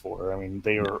voice for her. I mean,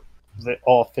 they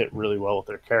all fit really well with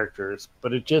their characters,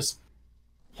 but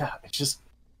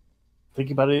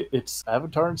thinking about it, it's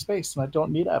Avatar in space, and I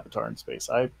don't need Avatar in space.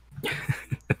 I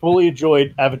fully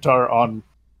enjoyed Avatar on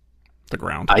the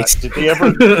ground. Ice. Did they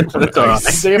ever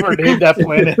name that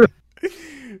planet?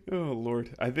 Oh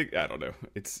Lord, I don't know.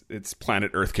 It's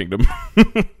planet Earth Kingdom.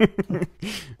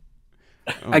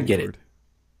 I get it,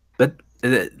 but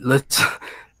let's.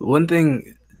 One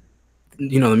thing,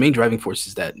 the main driving force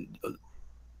is that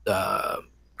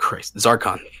Christ,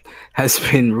 Zarkon has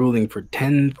been ruling for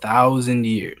 10,000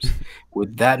 years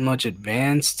with that much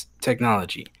advanced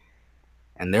technology,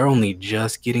 and they're only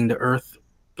just getting to Earth,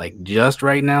 like just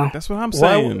right now. That's what I'm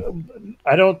saying. Well,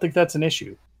 I don't think that's an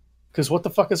issue. Because what the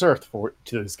fuck is Earth for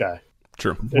to this guy?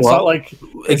 True. It's not like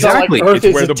exactly. Not like Earth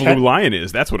It's where the blue lion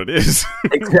is. That's what it is.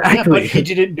 Exactly. Yeah, but he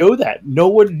didn't know that. No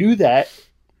one knew that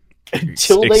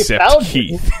until they Except found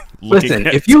Keith. him. Listen,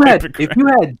 if you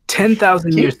had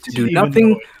 10,000 years to do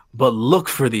nothing but look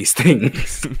for these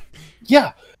things.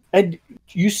 Yeah, and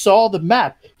you saw the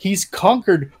map. He's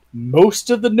conquered most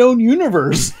of the known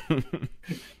universe.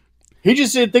 He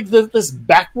just didn't think that this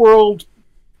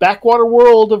backwater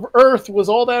world of Earth was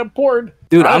all that important.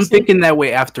 Dude, honestly, I'm thinking that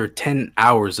way after 10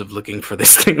 hours of looking for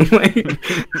this thing.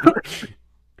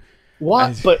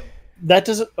 What? But that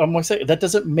doesn't. I'm gonna say that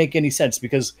doesn't make any sense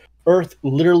because Earth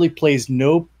literally plays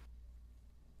no.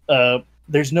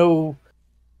 There's no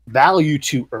value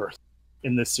to Earth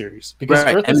in this series because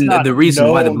right. Earth is and the reason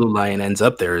why the blue lion ends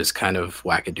up there is kind of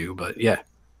wackadoo, but yeah.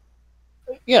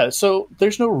 Yeah, so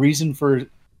there's no reason for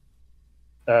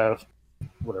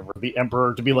whatever the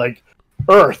Emperor to be like,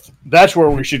 Earth, that's where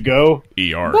we should go.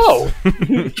 ER. No.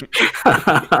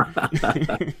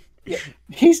 Yeah,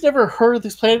 he's never heard of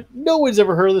this planet. No one's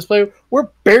ever heard of this planet. We're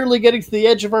barely getting to the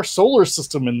edge of our solar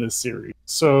system in this series.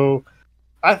 So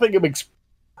I think it makes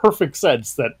perfect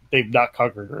sense that they've not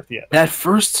conquered Earth yet. That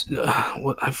first,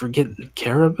 I forget,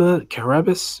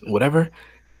 Carabas, whatever.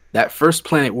 That first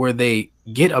planet where they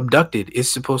get abducted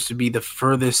is supposed to be the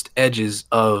furthest edges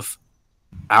of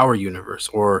our universe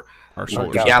or our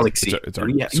solar galaxy. It's our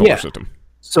solar system.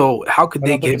 So how could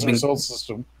they get the solar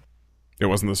system? It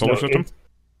wasn't the solar system?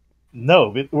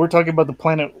 No, we're talking about the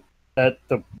planet that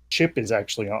the ship is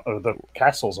actually on, or the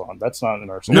castle's on. That's not in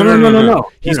our solar system.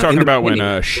 No. He's talking about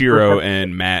when Shiro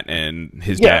and Matt and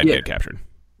his dad get captured.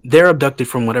 They're abducted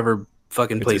from whatever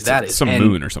fucking place that is. Some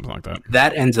moon or something like that.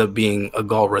 That ends up being a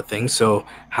Galra thing. So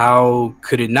how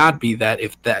could it not be that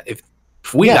if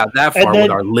we got that far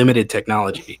with our limited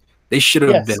technology? They should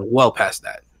have been well past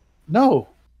that. No.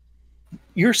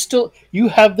 You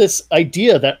have this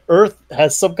idea that Earth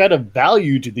has some kind of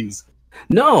value to these.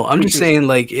 No, I'm just saying,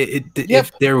 like,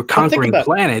 if they were conquering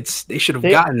planets, they should have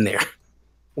gotten there.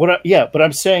 But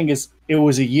I'm saying is it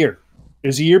was a year. It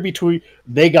was a year between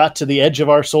they got to the edge of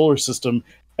our solar system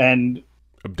and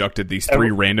abducted these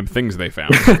three random things they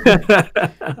found.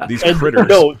 These critters.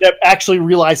 No, they're actually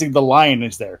realizing the lion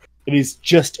is there. It is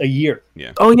just a year.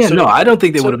 Yeah. Oh yeah, no, I don't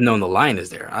think they would have known the lion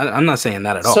is there. I'm not saying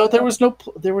that at all. So there was no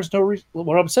reason.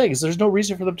 What I'm saying is there's no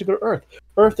reason for them to go to Earth.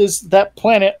 Earth is that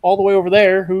planet all the way over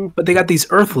there. But they got these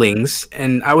Earthlings,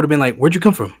 and I would have been like, "Where'd you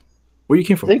come from? Where you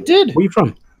came from? They did. Where you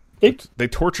from?" They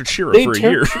tortured Shiro for a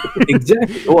year.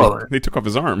 Exactly. Well, they took off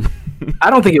his arm. I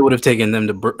don't think it would have taken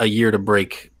them a year to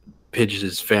break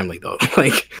Pidge's family, though.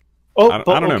 Like, I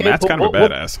don't know. Matt's kind of a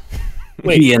badass.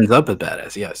 Wait, he ends up a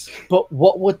badass, yes. But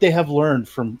what would they have learned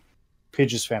from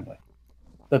Pidge's family?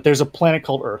 That there's a planet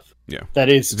called Earth. Yeah. That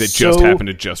is just happened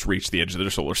to just reach the edge of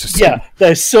their solar system. Yeah,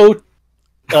 that is so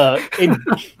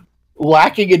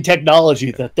lacking in technology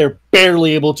that they're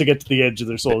barely able to get to the edge of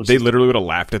their solar system. They literally would have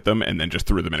laughed at them and then just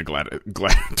threw them in a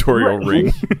gladiatorial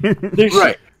ring.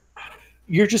 Right.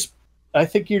 I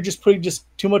think you're just putting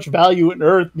too much value in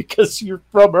Earth because you're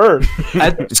from Earth.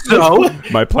 So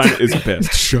my planet is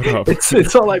best. Shut up.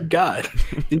 It's all I've got.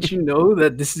 Didn't you know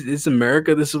that this is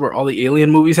America? This is where all the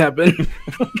alien movies happen.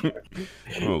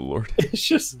 Oh Lord. It's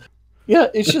just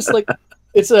like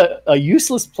it's a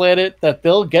useless planet that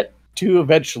they'll get to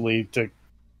eventually to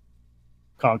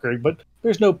conquering, but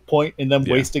there's no point in them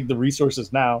wasting the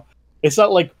resources now. It's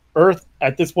not like Earth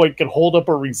at this point can hold up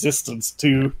a resistance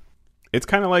to. It's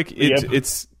kind of like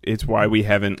it's why we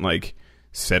haven't like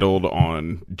settled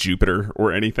on Jupiter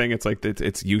or anything. It's like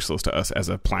it's useless to us as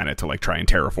a planet to like try and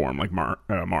terraform like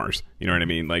Mars. You know what I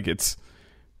mean? Like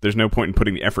there's no point in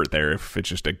putting the effort there if it's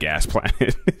just a gas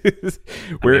planet.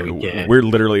 We're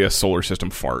literally a solar system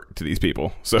fart to these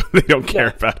people, so they don't care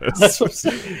about us. That's what I'm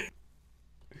saying.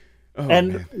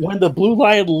 Man. When the blue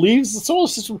lion leaves the solar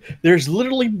system, there's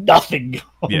literally nothing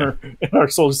in our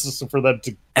solar system for them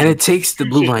to. And it takes the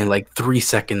blue lion like 3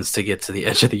 seconds to get to the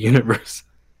edge of the universe.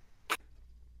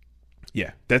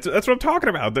 Yeah, that's what I'm talking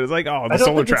about. There's like, the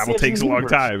solar travel takes a long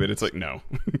time, and it's like, no,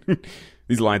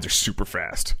 these lines are super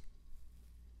fast.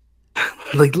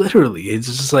 Like literally, it's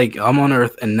just like I'm on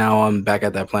Earth, and now I'm back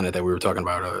at that planet that we were talking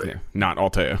about earlier. Yeah, not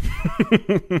Altea.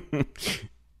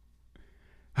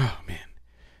 Oh man.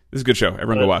 This is a good show.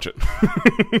 Everyone go watch it.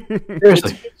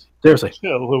 Seriously.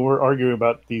 We're arguing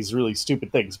about these really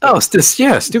stupid things. Oh, it's just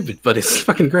stupid, but it's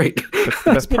fucking great. That's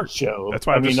the best part. Show. That's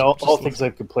why all things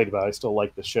I've complained about, I still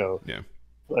like the show. Yeah.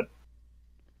 But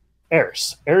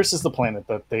Eris is the planet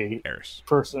that they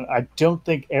I don't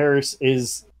think Eris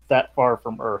is that far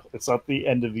from Earth. It's not the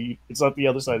end of it's not the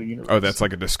other side of the universe. Oh, that's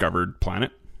like a discovered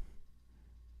planet?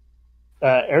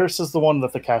 Eris is the one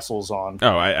that the castle's on.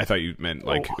 Oh, I thought you meant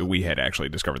we had actually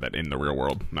discovered that in the real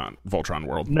world, not Voltron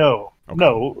world. No,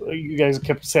 no. You guys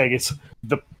kept saying it's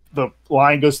the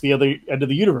line goes to the other end of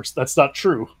the universe. That's not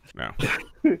true. No.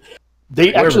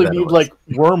 They actually need like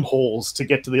wormholes to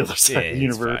get to the other side of the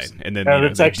universe. Fine. And then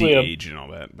it's actually age and all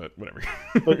that, but whatever.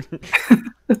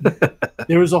 But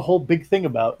there was a whole big thing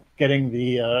about getting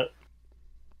the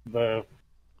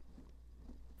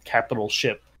capital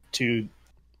ship to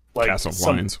like Castle of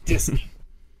Lions.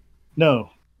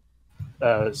 No,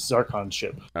 Zarkon's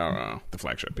ship. Oh, the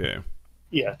flagship. Yeah.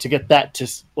 Yeah, to get that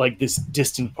to like this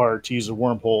distant part to use a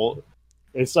wormhole.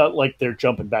 It's not like they're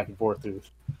jumping back and forth through.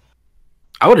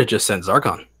 I would have just sent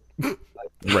Zarkon.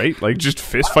 Right? Like, just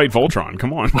fist fight Voltron.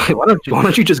 Come on. Why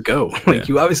don't you just go? Like,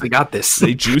 you obviously got this.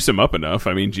 They juice him up enough.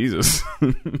 I mean, Jesus.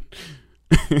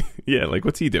 Yeah, like,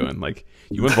 what's he doing? Like,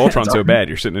 you want Voltron so bad,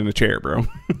 you're sitting in a chair, bro.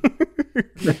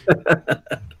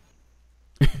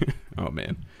 Oh,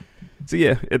 man. So,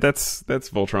 yeah, that's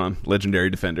Voltron, Legendary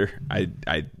Defender. I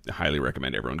highly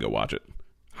recommend everyone go watch it.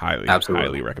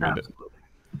 Highly recommend it.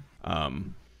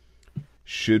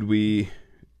 Should we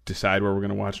decide where we're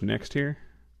going to watch next here?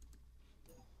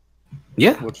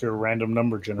 Yeah. What's your random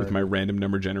number generator? With my random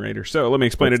number generator. So let me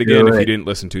explain it again if you didn't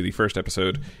listen to the first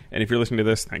episode. And if you're listening to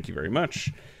this, thank you very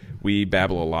much. We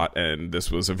babble a lot, and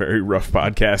this was a very rough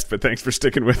podcast, but thanks for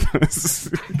sticking with us.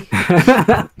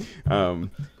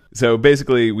 So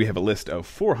basically, we have a list of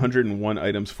 401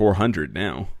 items, 400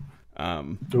 now.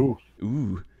 Ooh.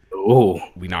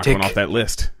 We knocked one off that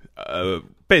list.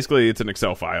 Basically, it's an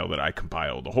Excel file that I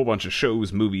compiled. A whole bunch of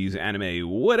shows, movies, anime,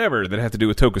 whatever that have to do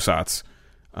with tokusatsu.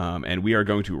 And we are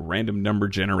going to random number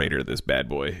generator this bad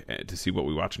boy to see what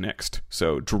we watch next.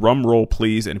 So drum roll,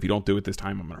 please. And if you don't do it this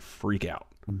time, I'm going to freak out.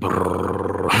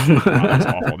 Oh, that's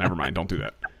awful. Never mind. Don't do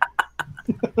that.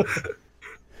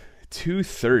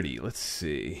 2:30. Let's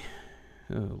see.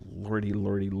 Oh,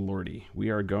 lordy. We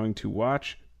are going to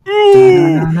watch...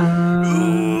 Ooh,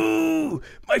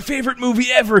 my favorite movie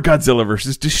ever, Godzilla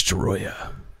vs. Destroyer.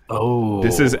 Oh,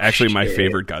 this is actually my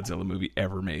favorite Godzilla movie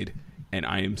ever made, and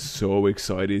I am so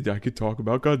excited I could talk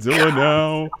about Godzilla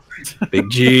now. Big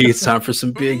G, it's time for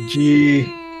some Big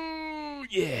G.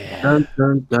 Yeah. Dun,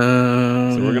 dun,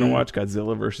 dun. So we're gonna watch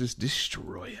Godzilla vs.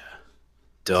 Destroyer.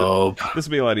 Dope. So this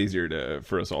will be a lot easier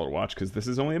for us all to watch because this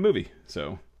is only a movie.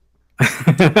 So,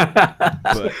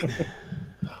 but.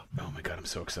 Oh my god, I'm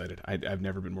so excited. I've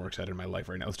never been more excited in my life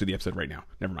right now. Let's do the episode right now.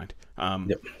 Never mind.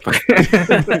 Yep.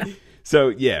 So,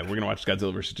 yeah, we're going to watch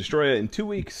Godzilla vs. Destroyer in 2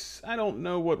 weeks. I don't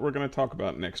know what we're going to talk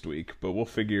about next week, but we'll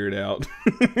figure it out.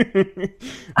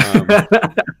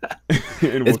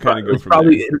 And we'll kind of go from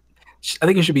there. I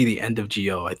think it should be the end of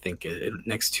Geo. I think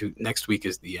next week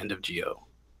is the end of Geo.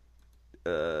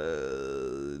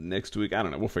 Next week, I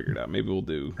don't know. We'll figure it out. Maybe we'll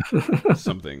do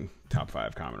something top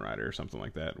 5 Kamen Rider or something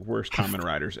like that. Worst Kamen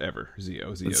Riders ever.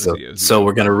 Zeo. So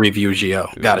we're gonna review Geo.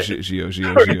 Got it. Geo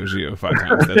 5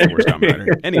 times. That's the worst Kamen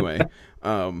Rider. Anyway,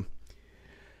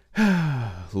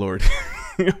 Lord,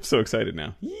 I'm so excited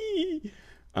now.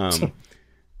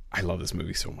 I love this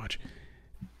movie so much.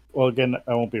 Well, again,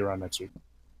 I won't be around next week.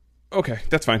 Okay,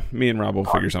 that's fine. Me and Rob will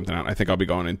figure something out. I think I'll be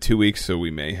gone in 2 weeks, so we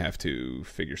may have to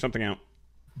figure something out.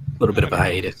 A little bit of a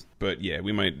hiatus. But yeah,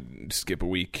 we might skip a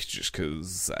week just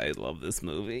because I love this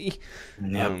movie.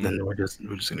 Yep, then we're just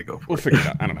gonna go for it. We'll figure it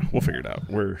out. I don't know. We'll figure it out.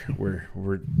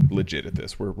 We're legit at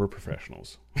this. We're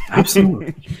professionals.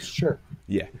 Absolutely. Sure.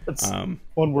 Yeah. That's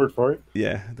one word for it.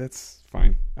 Yeah, that's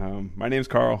fine. My name's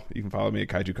Carl. You can follow me at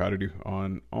Kaiju Karudu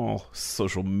on all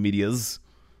social medias.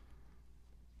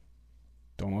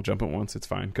 Don't all jump at once. It's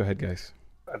fine. Go ahead, guys.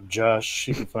 I'm Josh.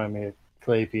 You can find me at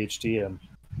Clay PhD and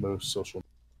most social.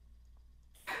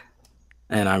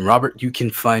 And I'm Robert. You can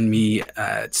find me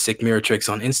at Sick Mirrortrix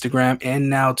on Instagram and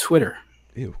now Twitter.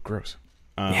 Ew, gross.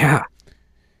 Yeah.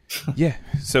 Yeah.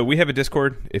 So we have a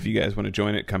Discord. If you guys want to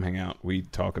join it, come hang out. We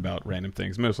talk about random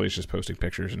things. Mostly it's just posting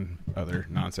pictures and other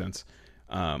nonsense.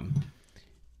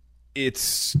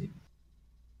 It's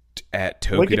at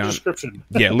Tokedon. Link in the description.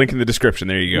 Yeah, link in the description.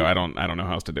 There you go. I don't know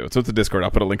how else to do it. So it's a Discord.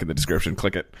 I'll put a link in the description.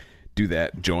 Click it. Do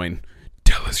that. Join.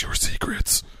 Tell us your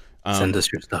secrets. Send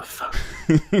us your stuff.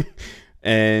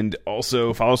 And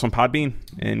also follow us on Podbean,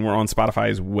 and we're on Spotify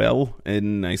as well.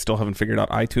 And I still haven't figured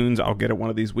out iTunes. I'll get it one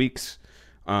of these weeks.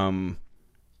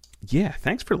 Yeah,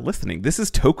 thanks for listening. This is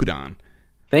Tokudon.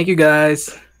 Thank you,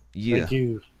 guys. Yeah. Thank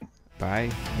you. Bye,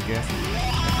 I guess.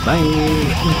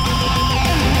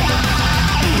 Bye.